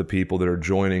percentage of the people that are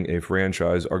joining a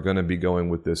franchise are going to be going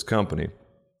with this company.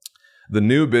 The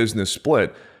new business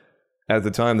split at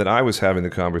the time that I was having the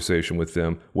conversation with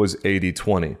them was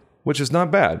 80-20, which is not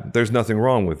bad. There's nothing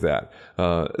wrong with that.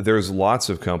 There's lots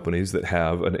of companies that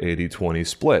have an 80-20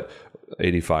 split,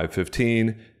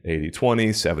 85-15, 80-20,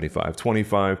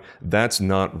 75-25. That's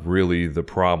not really the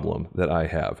problem that I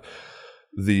have.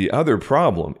 The other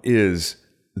problem is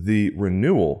the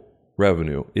renewal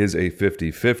revenue is a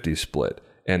 50-50 split.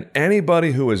 And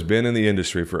anybody who has been in the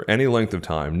industry for any length of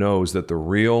time knows that the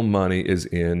real money is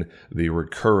in the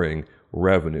recurring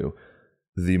revenue,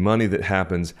 the money that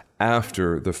happens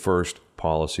after the first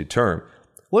policy term.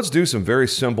 Let's do some very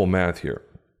simple math here.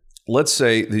 Let's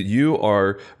say that you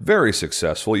are very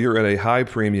successful. You're in a high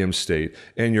premium state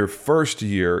in your first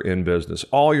year in business.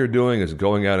 All you're doing is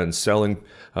going out and selling,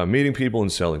 meeting people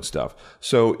and selling stuff.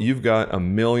 So you've got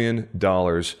 $1 million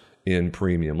in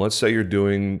premium. Let's say you're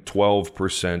doing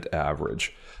 12%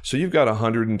 average. So you've got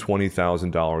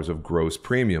 $120,000 of gross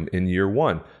premium in year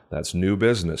one. That's new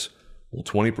business. Well,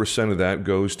 20% of that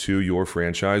goes to your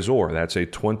franchisor. That's a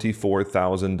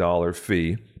 $24,000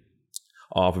 fee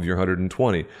off of your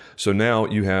 120. So now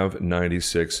you have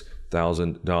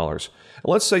 $96,000.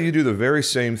 Let's say you do the very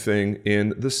same thing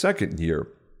in the second year.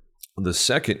 The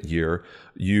second year,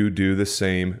 you do the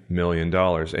same $1 million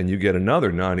and you get another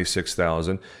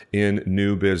 $96,000 in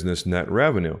new business net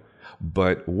revenue.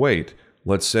 But wait,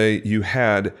 let's say you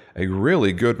had a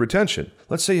really good retention.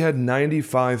 Let's say you had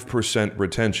 95%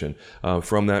 retention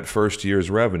from that first year's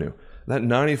revenue. That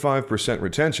 95%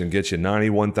 retention gets you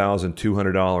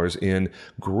 $91,200 in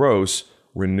gross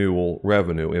renewal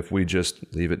revenue. If we just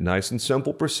leave it nice and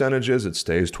simple percentages, it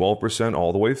stays 12%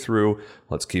 all the way through.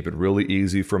 Let's keep it really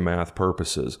easy for math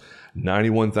purposes.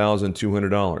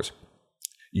 $91,200.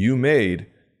 You made,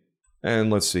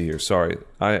 and let's see here. Sorry,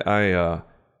 I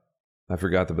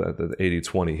forgot the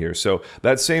 80-20 here. So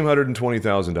that same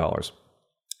 $120,000,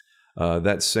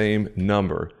 that same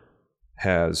number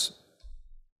has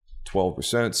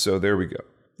 12%. So there we go.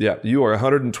 Yeah, you are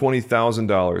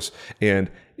 $120,000.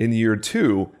 And in year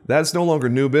two, that's no longer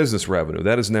new business revenue.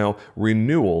 That is now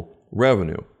renewal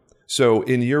revenue. So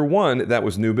in year one, that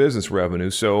was new business revenue.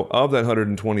 So of that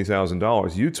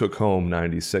 $120,000, you took home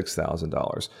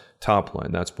 $96,000 top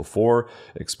line. That's before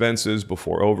expenses,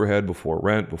 before overhead, before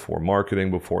rent, before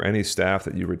marketing, before any staff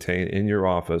that you retain in your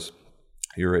office.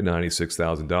 You're at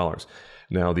 $96,000.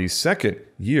 Now, the second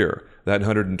year, that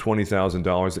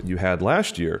 $120,000 that you had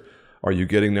last year, are you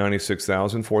getting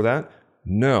 $96,000 for that?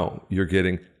 No, you're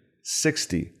getting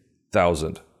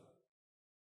 $60,000.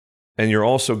 And you're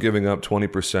also giving up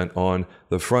 20% on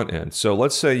the front end. So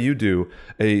let's say you do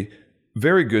a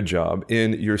very good job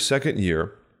in your second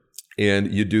year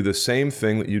and you do the same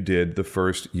thing that you did the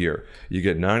first year. You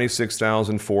get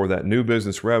 $96,000 for that new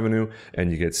business revenue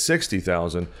and you get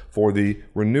 $60,000 for the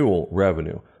renewal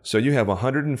revenue. So you have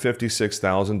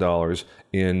 $156,000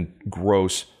 in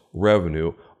gross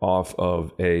revenue off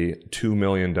of a $2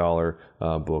 million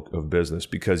book of business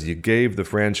because you gave the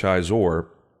franchisor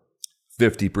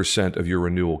 50% of your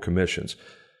renewal commissions.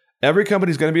 Every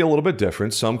company is going to be a little bit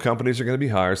different. Some companies are going to be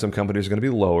higher, some companies are going to be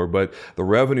lower, but the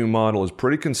revenue model is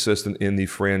pretty consistent in the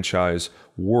franchise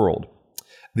world.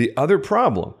 The other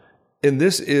problem, and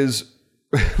this is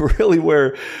really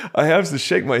where I have to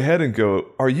shake my head and go,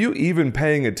 are you even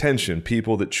paying attention,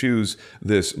 people that choose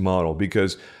this model?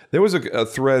 Because there was a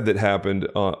thread that happened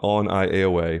on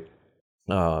IAOA.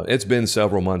 It's been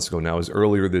several months ago now, it was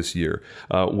earlier this year,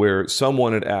 where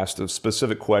someone had asked a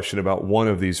specific question about one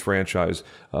of these franchise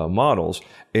models.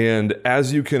 And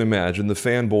as you can imagine, the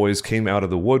fanboys came out of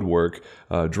the woodwork,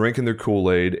 drinking their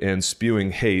Kool-Aid and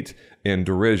spewing hate and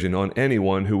derision on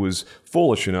anyone who was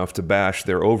foolish enough to bash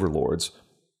their overlords.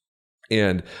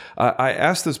 And I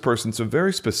asked this person some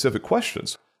very specific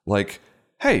questions, like,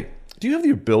 hey, do you have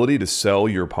the ability to sell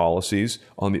your policies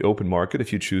on the open market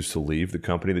if you choose to leave the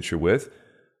company that you're with?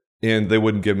 And they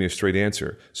wouldn't give me a straight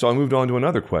answer. So I moved on to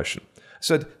another question. I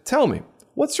said, tell me,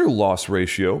 what's your loss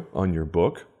ratio on your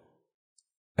book?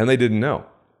 And they didn't know.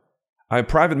 I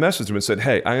private messaged them and said,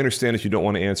 hey, I understand if you don't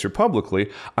want to answer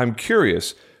publicly. I'm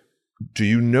curious, do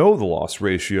you know the loss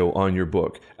ratio on your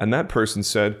book? And that person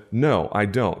said, no, I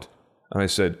don't. And I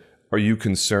said, are you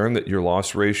concerned that your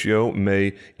loss ratio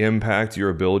may impact your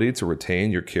ability to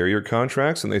retain your carrier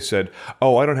contracts? And they said,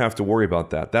 oh, I don't have to worry about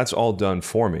that. That's all done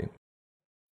for me.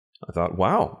 I thought,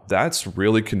 wow, that's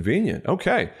really convenient.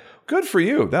 Okay, good for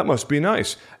you. That must be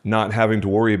nice. Not having to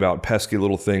worry about pesky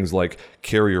little things like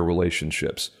carrier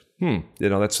relationships.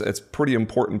 That's a pretty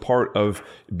important part of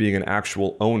being an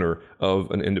actual owner of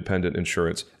an independent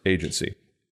insurance agency.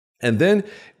 And then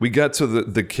we got to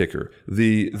the kicker,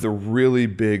 the really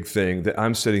big thing that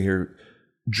I'm sitting here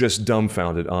just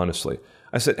dumbfounded, honestly.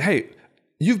 I said, hey,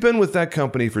 you've been with that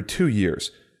company for 2 years.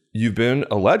 You've been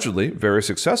allegedly very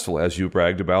successful, as you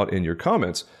bragged about in your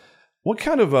comments. What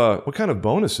kind of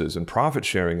bonuses and profit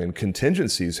sharing and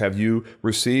contingencies have you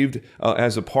received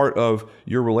as a part of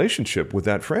your relationship with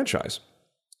that franchise?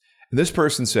 And this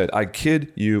person said, I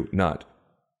kid you not.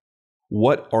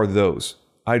 What are those?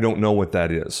 I don't know what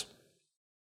that is.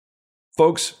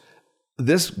 Folks,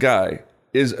 this guy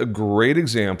is a great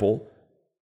example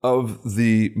of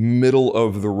the middle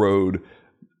of the road,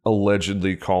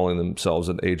 allegedly calling themselves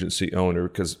an agency owner,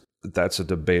 because that's a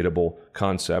debatable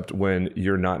concept when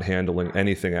you're not handling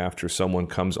anything after someone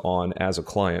comes on as a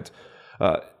client.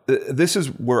 This is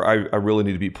where I really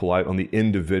need to be polite on the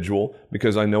individual,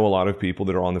 because I know a lot of people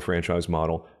that are on the franchise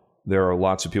model. There are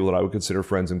lots of people that I would consider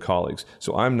friends and colleagues.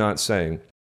 So I'm not saying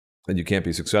that you can't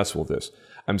be successful with this.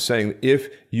 I'm saying if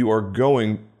you are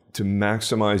going to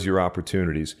maximize your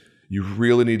opportunities, you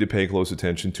really need to pay close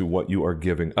attention to what you are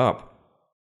giving up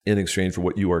in exchange for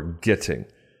what you are getting.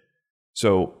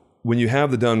 So when you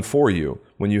have the done for you,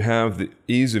 when you have the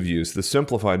ease of use, the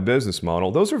simplified business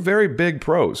model, those are very big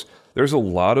pros. There's a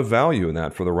lot of value in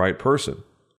that for the right person.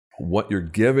 What you're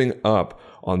giving up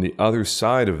on the other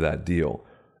side of that deal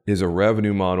is a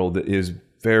revenue model that is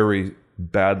very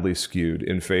badly skewed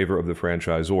in favor of the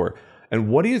franchisor. And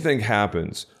what do you think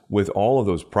happens with all of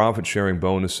those profit-sharing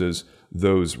bonuses,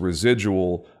 those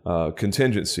residual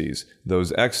contingencies,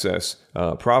 those excess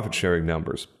profit-sharing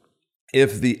numbers?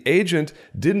 If the agent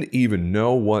didn't even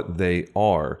know what they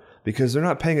are, because they're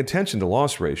not paying attention to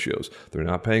loss ratios, they're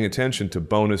not paying attention to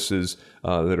bonuses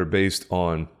that are based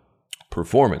on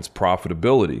performance,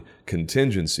 profitability,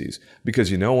 contingencies.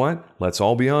 Because you know what? Let's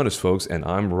all be honest, folks, and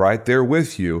I'm right there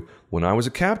with you. When I was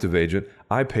a captive agent,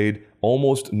 I paid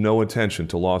almost no attention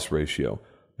to loss ratio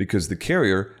because the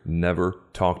carrier never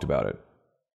talked about it.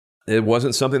 It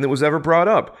wasn't something that was ever brought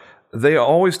up. They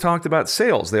always talked about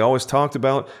sales. They always talked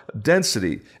about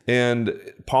density and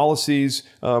policies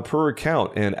per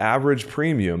account and average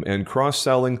premium and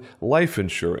cross-selling life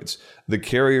insurance. The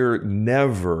carrier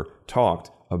never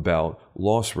talked about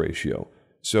loss ratio.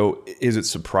 So is it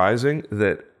surprising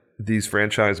that these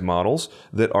franchise models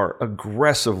that are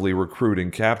aggressively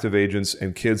recruiting captive agents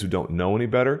and kids who don't know any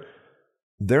better,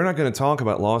 they're not going to talk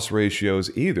about loss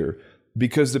ratios either,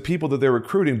 because the people that they're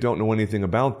recruiting don't know anything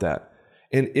about that.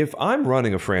 And if I'm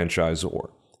running a franchisor,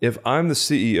 if I'm the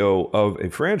CEO of a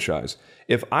franchise,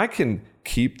 if I can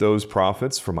keep those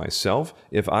profits for myself,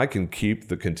 if I can keep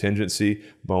the contingency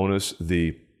bonus,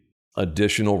 the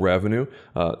additional revenue,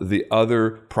 the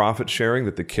other profit sharing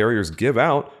that the carriers give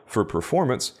out for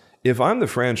performance, if I'm the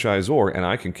franchisor and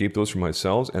I can keep those for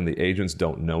myself and the agents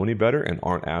don't know any better and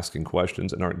aren't asking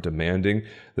questions and aren't demanding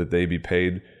that they be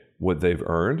paid what they've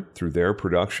earned through their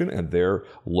production and their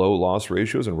low loss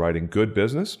ratios and writing good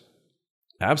business,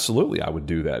 absolutely I would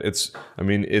do that. It's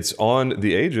on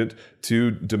the agent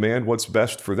to demand what's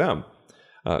best for them.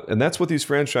 And that's what these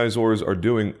franchisors are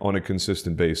doing on a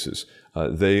consistent basis.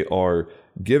 They are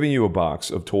giving you a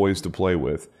box of toys to play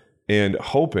with and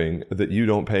hoping that you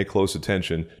don't pay close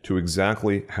attention to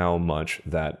exactly how much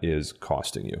that is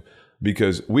costing you.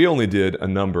 Because we only did a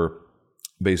number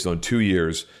based on 2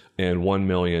 years and $1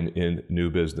 million in new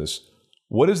business.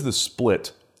 What is the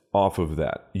split off of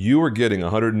that? You are getting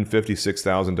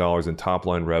 $156,000 in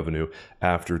top-line revenue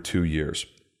after 2 years.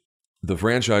 The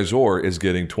franchisor is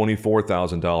getting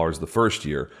 $24,000 the first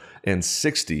year and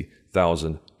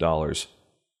 $60,000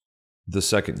 the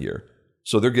second year.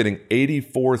 So they're getting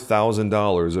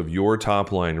 $84,000 of your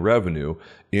top-line revenue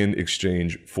in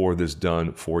exchange for this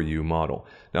done-for-you model.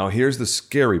 Now, here's the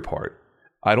scary part.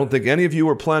 I don't think any of you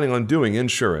are planning on doing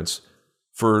insurance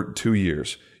for 2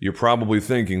 years. You're probably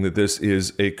thinking that this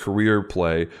is a career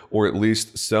play or at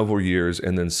least several years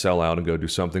and then sell out and go do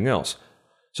something else.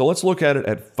 So let's look at it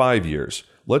at 5 years.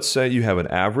 Let's say you have an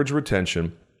average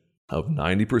retention of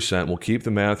 90%. We'll keep the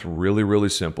math really, really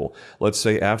simple. Let's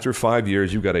say after 5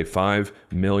 years, you've got a $5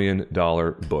 million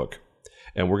book.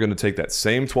 And we're going to take that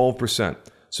same 12%.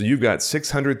 So you've got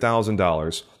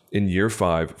 $600,000 in year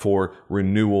 5 for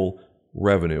renewal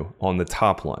revenue on the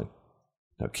top line.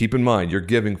 Now keep in mind, you're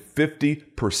giving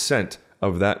 50%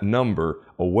 of that number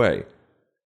away.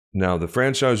 Now the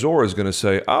franchisor is going to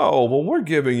say, oh, well, we're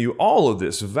giving you all of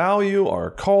this value, our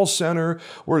call center,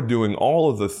 we're doing all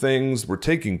of the things, we're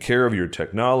taking care of your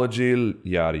technology,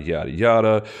 yada, yada,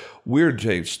 yada. We're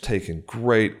just taking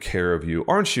great care of you.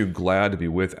 Aren't you glad to be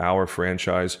with our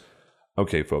franchise?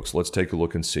 Okay, folks, let's take a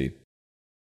look and see.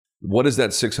 What is that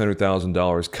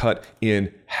 $600,000 cut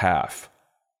in half?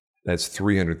 That's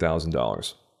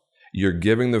 $300,000. You're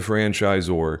giving the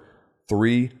franchisor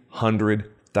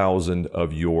 $300,000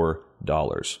 of your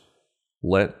dollars.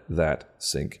 Let that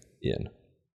sink in.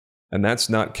 And that's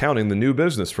not counting the new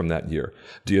business from that year.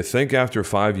 Do you think after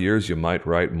 5 years you might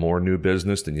write more new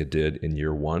business than you did in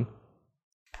year 1?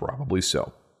 Probably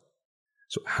so.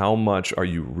 So how much are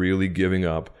you really giving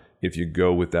up if you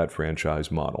go with that franchise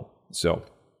model? So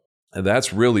and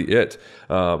that's really it.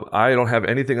 I don't have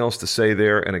anything else to say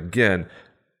there. And again,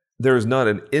 there is not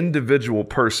an individual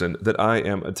person that I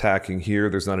am attacking here.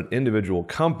 There's not an individual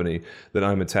company that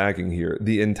I'm attacking here.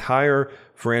 The entire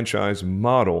franchise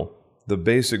model, the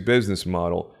basic business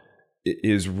model,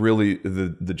 is really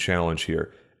the challenge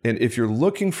here. And if you're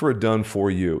looking for it done for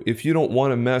you, if you don't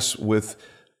want to mess with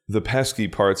the pesky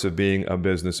parts of being a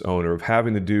business owner, of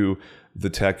having to do the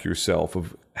tech yourself,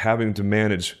 of having to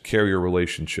manage carrier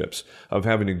relationships, of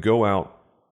having to go out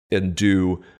and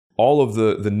do all of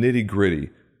the nitty gritty,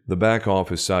 the back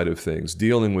office side of things,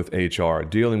 dealing with HR,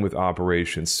 dealing with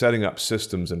operations, setting up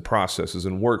systems and processes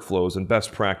and workflows and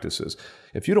best practices.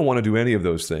 If you don't want to do any of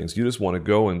those things, you just want to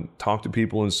go and talk to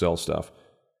people and sell stuff,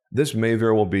 this may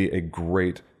very well be a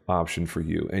great option for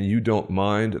you. And you don't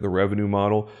mind the revenue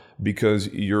model because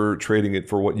you're trading it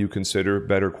for what you consider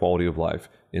better quality of life.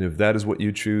 And if that is what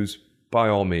you choose, by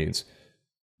all means,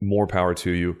 more power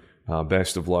to you.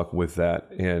 Best of luck with that.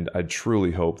 And I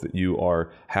truly hope that you are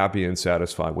happy and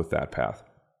satisfied with that path.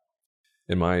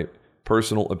 In my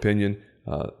personal opinion,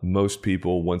 most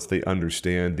people, once they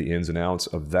understand the ins and outs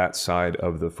of that side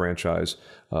of the franchise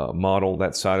model,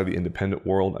 that side of the independent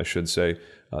world, I should say,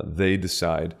 they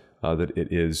decide that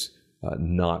it is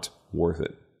not worth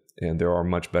it. And there are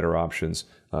much better options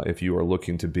if you are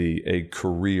looking to be a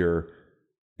career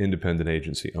independent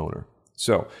agency owner.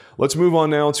 So let's move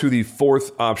on now to the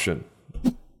fourth option.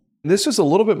 This is a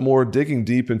little bit more digging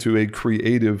deep into a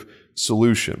creative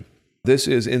solution. This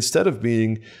is, instead of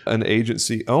being an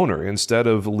agency owner, instead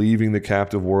of leaving the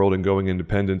captive world and going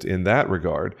independent in that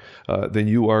regard, then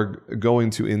you are going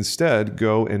to instead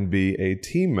go and be a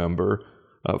team member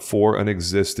for an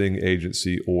existing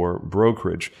agency or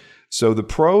brokerage. So the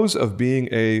pros of being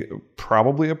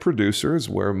probably a producer is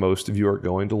where most of you are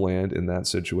going to land in that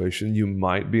situation. You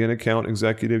might be an account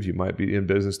executive, you might be in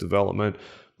business development,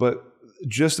 but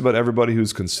just about everybody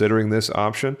who's considering this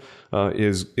option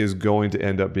is going to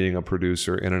end up being a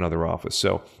producer in another office.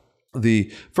 So the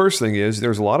first thing is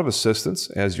there's a lot of assistance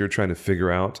as you're trying to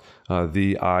figure out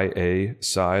the IA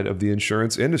side of the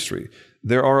insurance industry.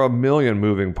 There are a million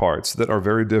moving parts that are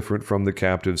very different from the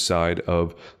captive side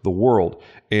of the world.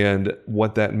 And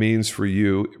what that means for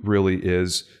you really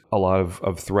is a lot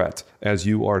of threat as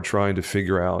you are trying to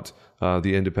figure out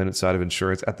the independent side of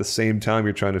insurance at the same time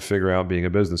you're trying to figure out being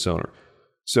a business owner.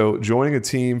 So joining a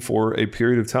team for a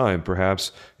period of time,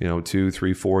 perhaps 2,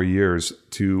 3, 4 years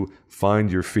to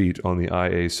find your feet on the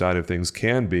IA side of things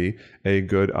can be a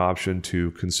good option to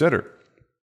consider.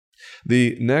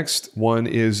 The next one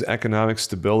is economic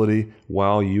stability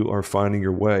while you are finding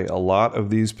your way. A lot of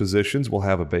these positions will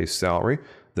have a base salary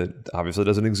that obviously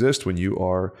doesn't exist when you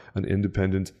are an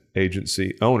independent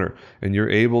agency owner, and you're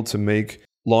able to make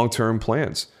long-term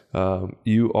plans.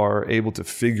 You are able to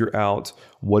figure out,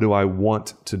 what do I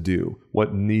want to do?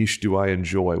 What niche do I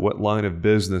enjoy? What line of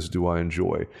business do I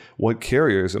enjoy? What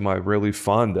carriers am I really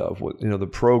fond of? What, the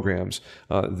programs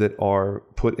that are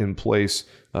put in place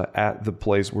at the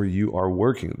place where you are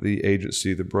working, the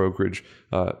agency, the brokerage,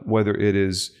 whether it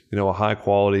is a high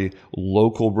quality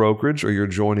local brokerage or you're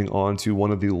joining on to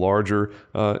one of the larger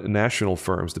national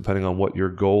firms, depending on what your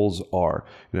goals are.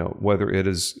 Whether it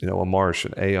is a Marsh,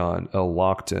 an Aon, a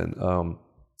Lockton,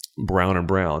 Brown &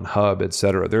 Brown, Hub,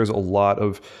 etc. There's a lot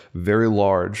of very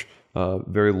large,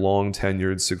 very long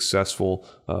tenured, successful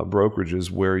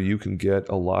brokerages where you can get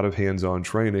a lot of hands-on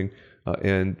training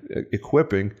and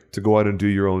equipping to go out and do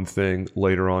your own thing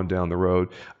later on down the road.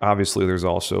 Obviously, there's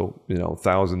also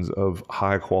thousands of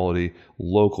high-quality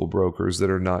local brokers that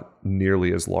are not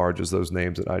nearly as large as those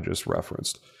names that I just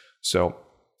referenced. So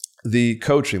the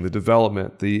coaching, the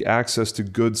development, the access to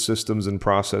good systems and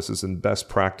processes and best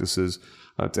practices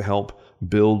to help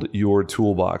build your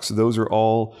toolbox. Those are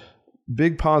all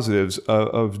big positives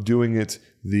of doing it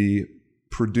the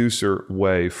producer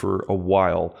way for a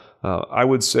while. I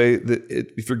would say that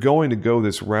if you're going to go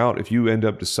this route, if you end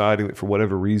up deciding that for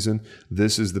whatever reason,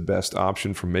 this is the best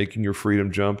option for making your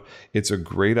freedom jump, it's a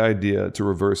great idea to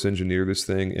reverse engineer this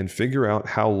thing and figure out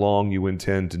how long you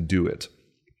intend to do it.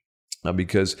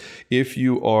 Because if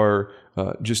you are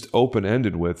just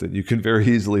open-ended with it, you can very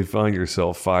easily find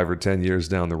yourself 5 or 10 years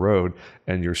down the road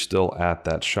and you're still at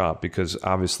that shop, because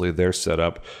obviously they're set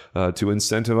up to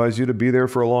incentivize you to be there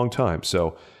for a long time.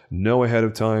 So know ahead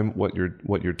of time what your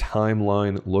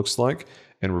timeline looks like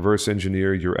and reverse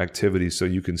engineer your activities so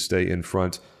you can stay in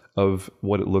front of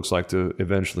what it looks like to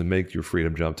eventually make your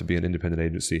freedom jump to be an independent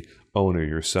agency owner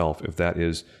yourself, if that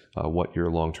is what your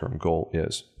long-term goal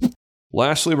is.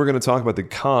 Lastly, we're going to talk about the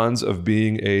cons of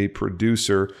being a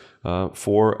producer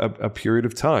for a period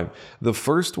of time. The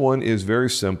first one is very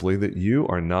simply that you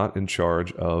are not in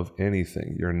charge of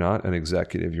anything. You're not an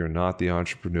executive. You're not the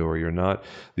entrepreneur. You're not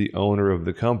the owner of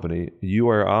the company. You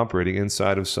are operating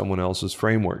inside of someone else's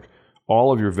framework.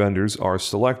 all of your vendors are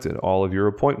selected, all of your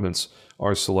appointments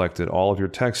are selected, all of your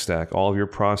tech stack, all of your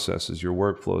processes, your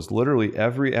workflows, literally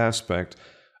every aspect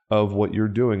of what you're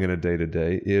doing in a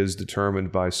day-to-day is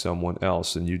determined by someone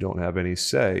else, and you don't have any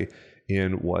say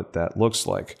in what that looks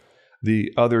like.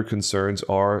 The other concerns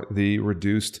are the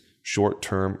reduced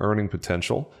short-term earning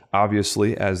potential.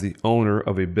 Obviously, as the owner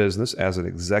of a business, as an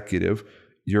executive,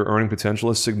 your earning potential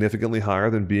is significantly higher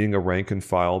than being a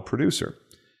rank-and-file producer.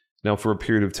 Now, for a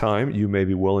period of time, you may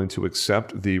be willing to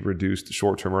accept the reduced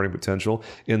short-term earning potential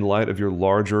in light of your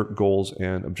larger goals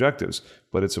and objectives.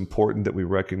 But it's important that we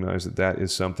recognize that that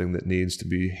is something that needs to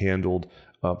be handled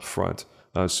up front.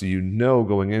 So you know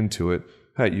going into it,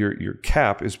 hey, your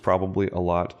cap is probably a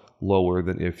lot lower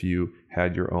than if you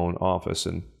had your own office.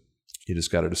 And you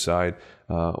just got to decide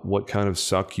what kind of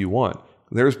suck you want.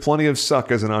 There's plenty of suck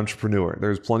as an entrepreneur.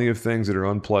 There's plenty of things that are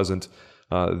unpleasant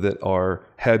that are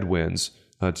headwinds,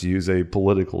 to use a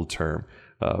political term.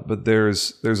 But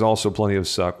there's also plenty of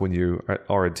suck when you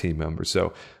are a team member.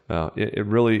 So it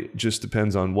really just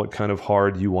depends on what kind of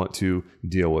hard you want to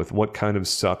deal with, what kind of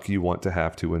suck you want to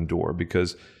have to endure.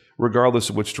 Because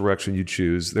regardless of which direction you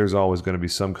choose, there's always going to be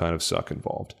some kind of suck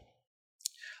involved.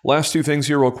 Last two things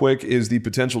here real quick is the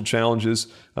potential challenges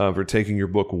for taking your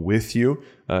book with you.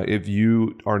 If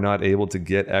you are not able to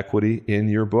get equity in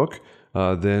your book,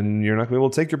 then you're not going to be able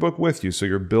to take your book with you. So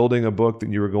you're building a book that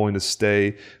you are going to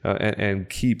stay and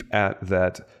keep at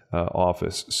that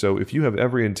office. So if you have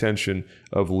every intention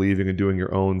of leaving and doing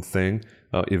your own thing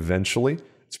eventually,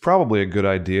 it's probably a good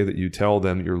idea that you tell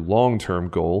them your long-term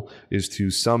goal is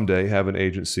to someday have an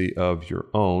agency of your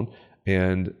own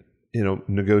and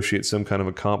negotiate some kind of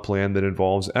a comp plan that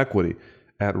involves equity.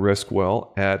 At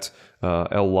Riskwell, at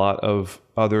a lot of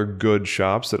other good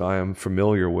shops that I am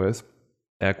familiar with,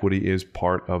 equity is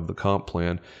part of the comp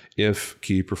plan if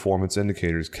key performance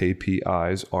indicators,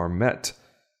 KPIs, are met.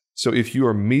 So if you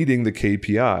are meeting the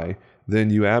KPI, then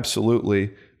you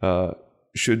absolutely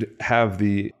should have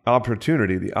the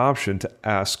opportunity, the option to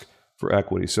ask for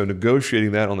equity. So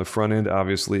negotiating that on the front end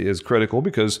obviously is critical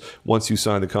because once you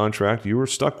sign the contract, you are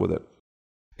stuck with it.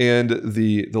 And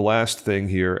the last thing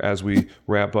here, as we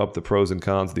wrap up the pros and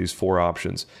cons of these four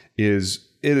options, is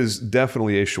it is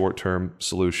definitely a short-term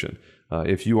solution.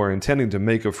 If you are intending to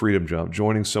make a freedom jump,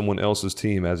 joining someone else's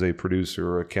team as a producer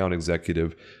or account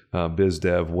executive, biz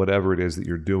dev, whatever it is that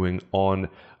you're doing on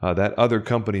that other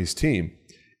company's team,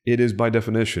 it is by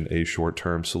definition a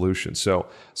short-term solution. So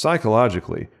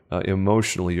psychologically,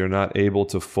 emotionally, you're not able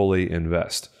to fully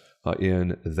invest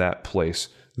in that place.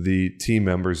 The team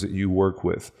members that you work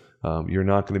with, you're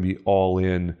not going to be all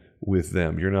in with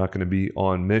them. You're not going to be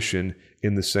on mission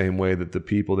in the same way that the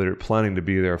people that are planning to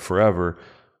be there forever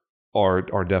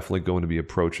are definitely going to be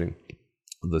approaching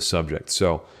the subject.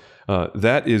 So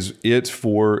that is it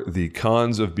for the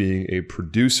cons of being a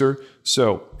producer.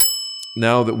 So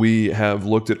now that we have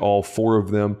looked at all four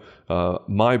of them,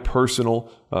 my personal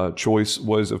choice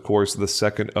was, of course, the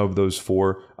second of those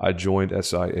four. I joined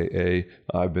SIAA.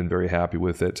 I've been very happy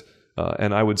with it.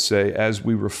 And I would say, as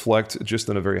we reflect just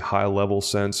in a very high-level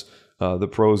sense, the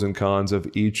pros and cons of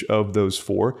each of those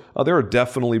four, there are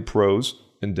definitely pros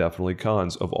and definitely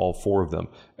cons of all four of them.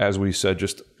 As we said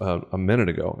just a minute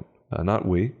ago, not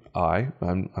we,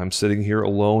 I'm sitting here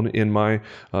alone in my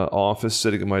office,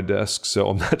 sitting at my desk, so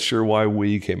I'm not sure why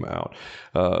we came out.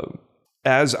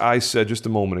 As I said just a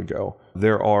moment ago,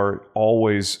 there are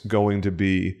always going to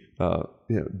be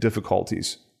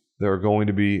difficulties. There are going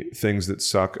to be things that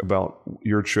suck about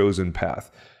your chosen path.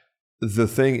 The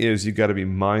thing is, you've got to be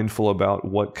mindful about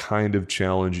what kind of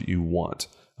challenge you want.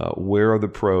 Where are the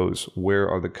pros? Where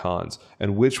are the cons?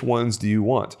 And which ones do you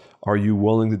want? Are you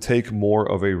willing to take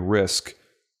more of a risk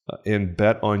and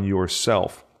bet on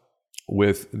yourself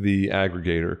with the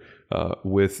aggregator,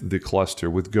 with the cluster,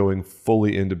 with going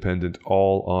fully independent,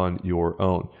 all on your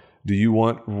own? Do you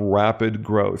want rapid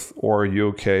growth, or are you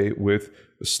okay with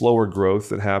slower growth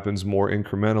that happens more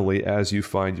incrementally as you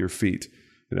find your feet?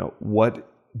 What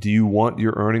do you want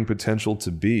your earning potential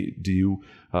to be? Do you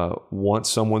want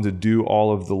someone to do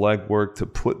all of the legwork to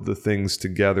put the things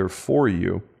together for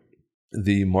you?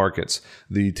 The markets,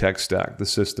 the tech stack, the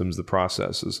systems, the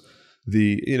processes.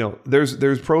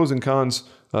 There's pros and cons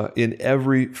in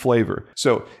every flavor.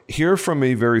 So hear from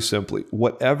me very simply.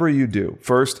 Whatever you do,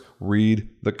 first read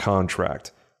the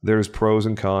contract. There's pros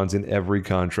and cons in every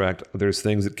contract. There's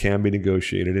things that can be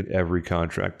negotiated in every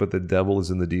contract, but the devil is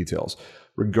in the details.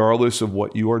 Regardless of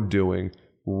what you are doing,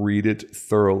 read it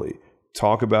thoroughly.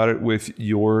 Talk about it with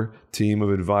your team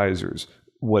of advisors.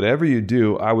 whatever you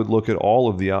do, I would look at all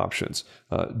of the options.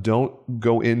 Don't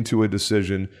go into a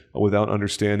decision without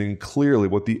understanding clearly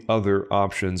what the other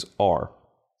options are.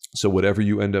 So whatever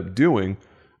you end up doing,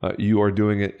 you are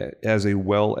doing it as a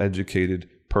well-educated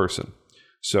person.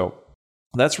 So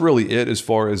that's really it as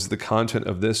far as the content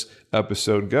of this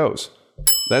episode goes.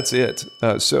 That's it.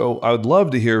 So I would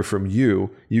love to hear from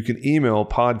you. You can email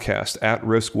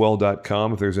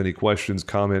podcast@riskwell.com if there's any questions,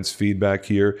 comments, feedback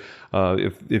here.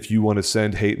 If you want to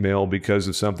send hate mail because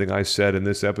of something I said in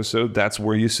this episode, that's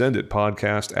where you send it,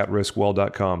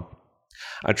 podcast@riskwell.com.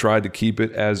 I tried to keep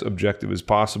it as objective as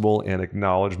possible and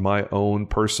acknowledge my own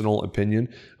personal opinion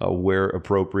where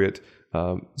appropriate.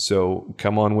 So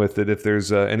come on with it. If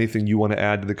there's anything you want to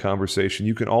add to the conversation,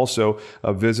 you can also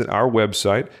visit our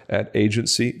website at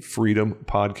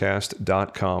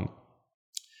agencyfreedompodcast.com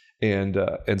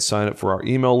and sign up for our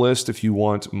email list. If you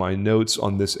want my notes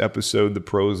on this episode, the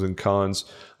pros and cons,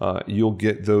 you'll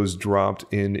get those dropped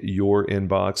in your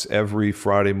inbox every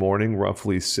Friday morning,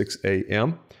 roughly 6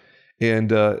 a.m. And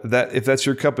that if that's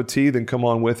your cup of tea, then come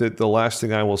on with it. The last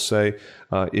thing I will say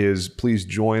is please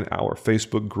join our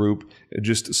Facebook group.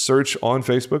 Just search on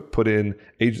Facebook, put in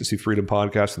Agency Freedom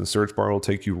Podcast in the search bar. It'll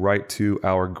take you right to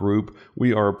our group.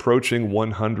 We are approaching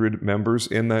 100 members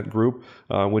in that group,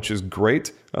 which is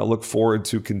great. I look forward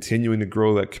to continuing to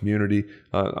grow that community.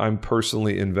 I'm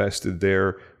personally invested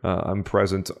there. I'm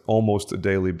present almost a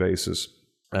daily basis,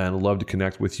 and I'd love to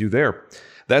connect with you there.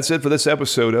 That's it for this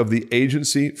episode of the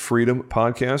Agency Freedom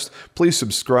Podcast. Please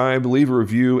subscribe, leave a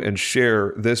review, and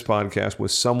share this podcast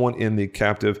with someone in the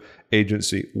captive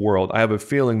agency world. I have a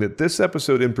feeling that this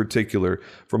episode in particular,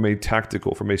 from a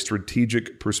tactical, from a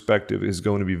strategic perspective, is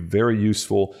going to be very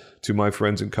useful to my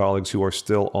friends and colleagues who are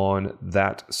still on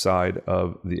that side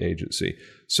of the agency.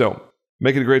 So,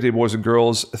 make it a great day, boys and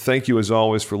girls. Thank you as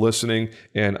always for listening,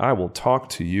 and I will talk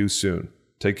to you soon.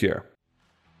 Take care.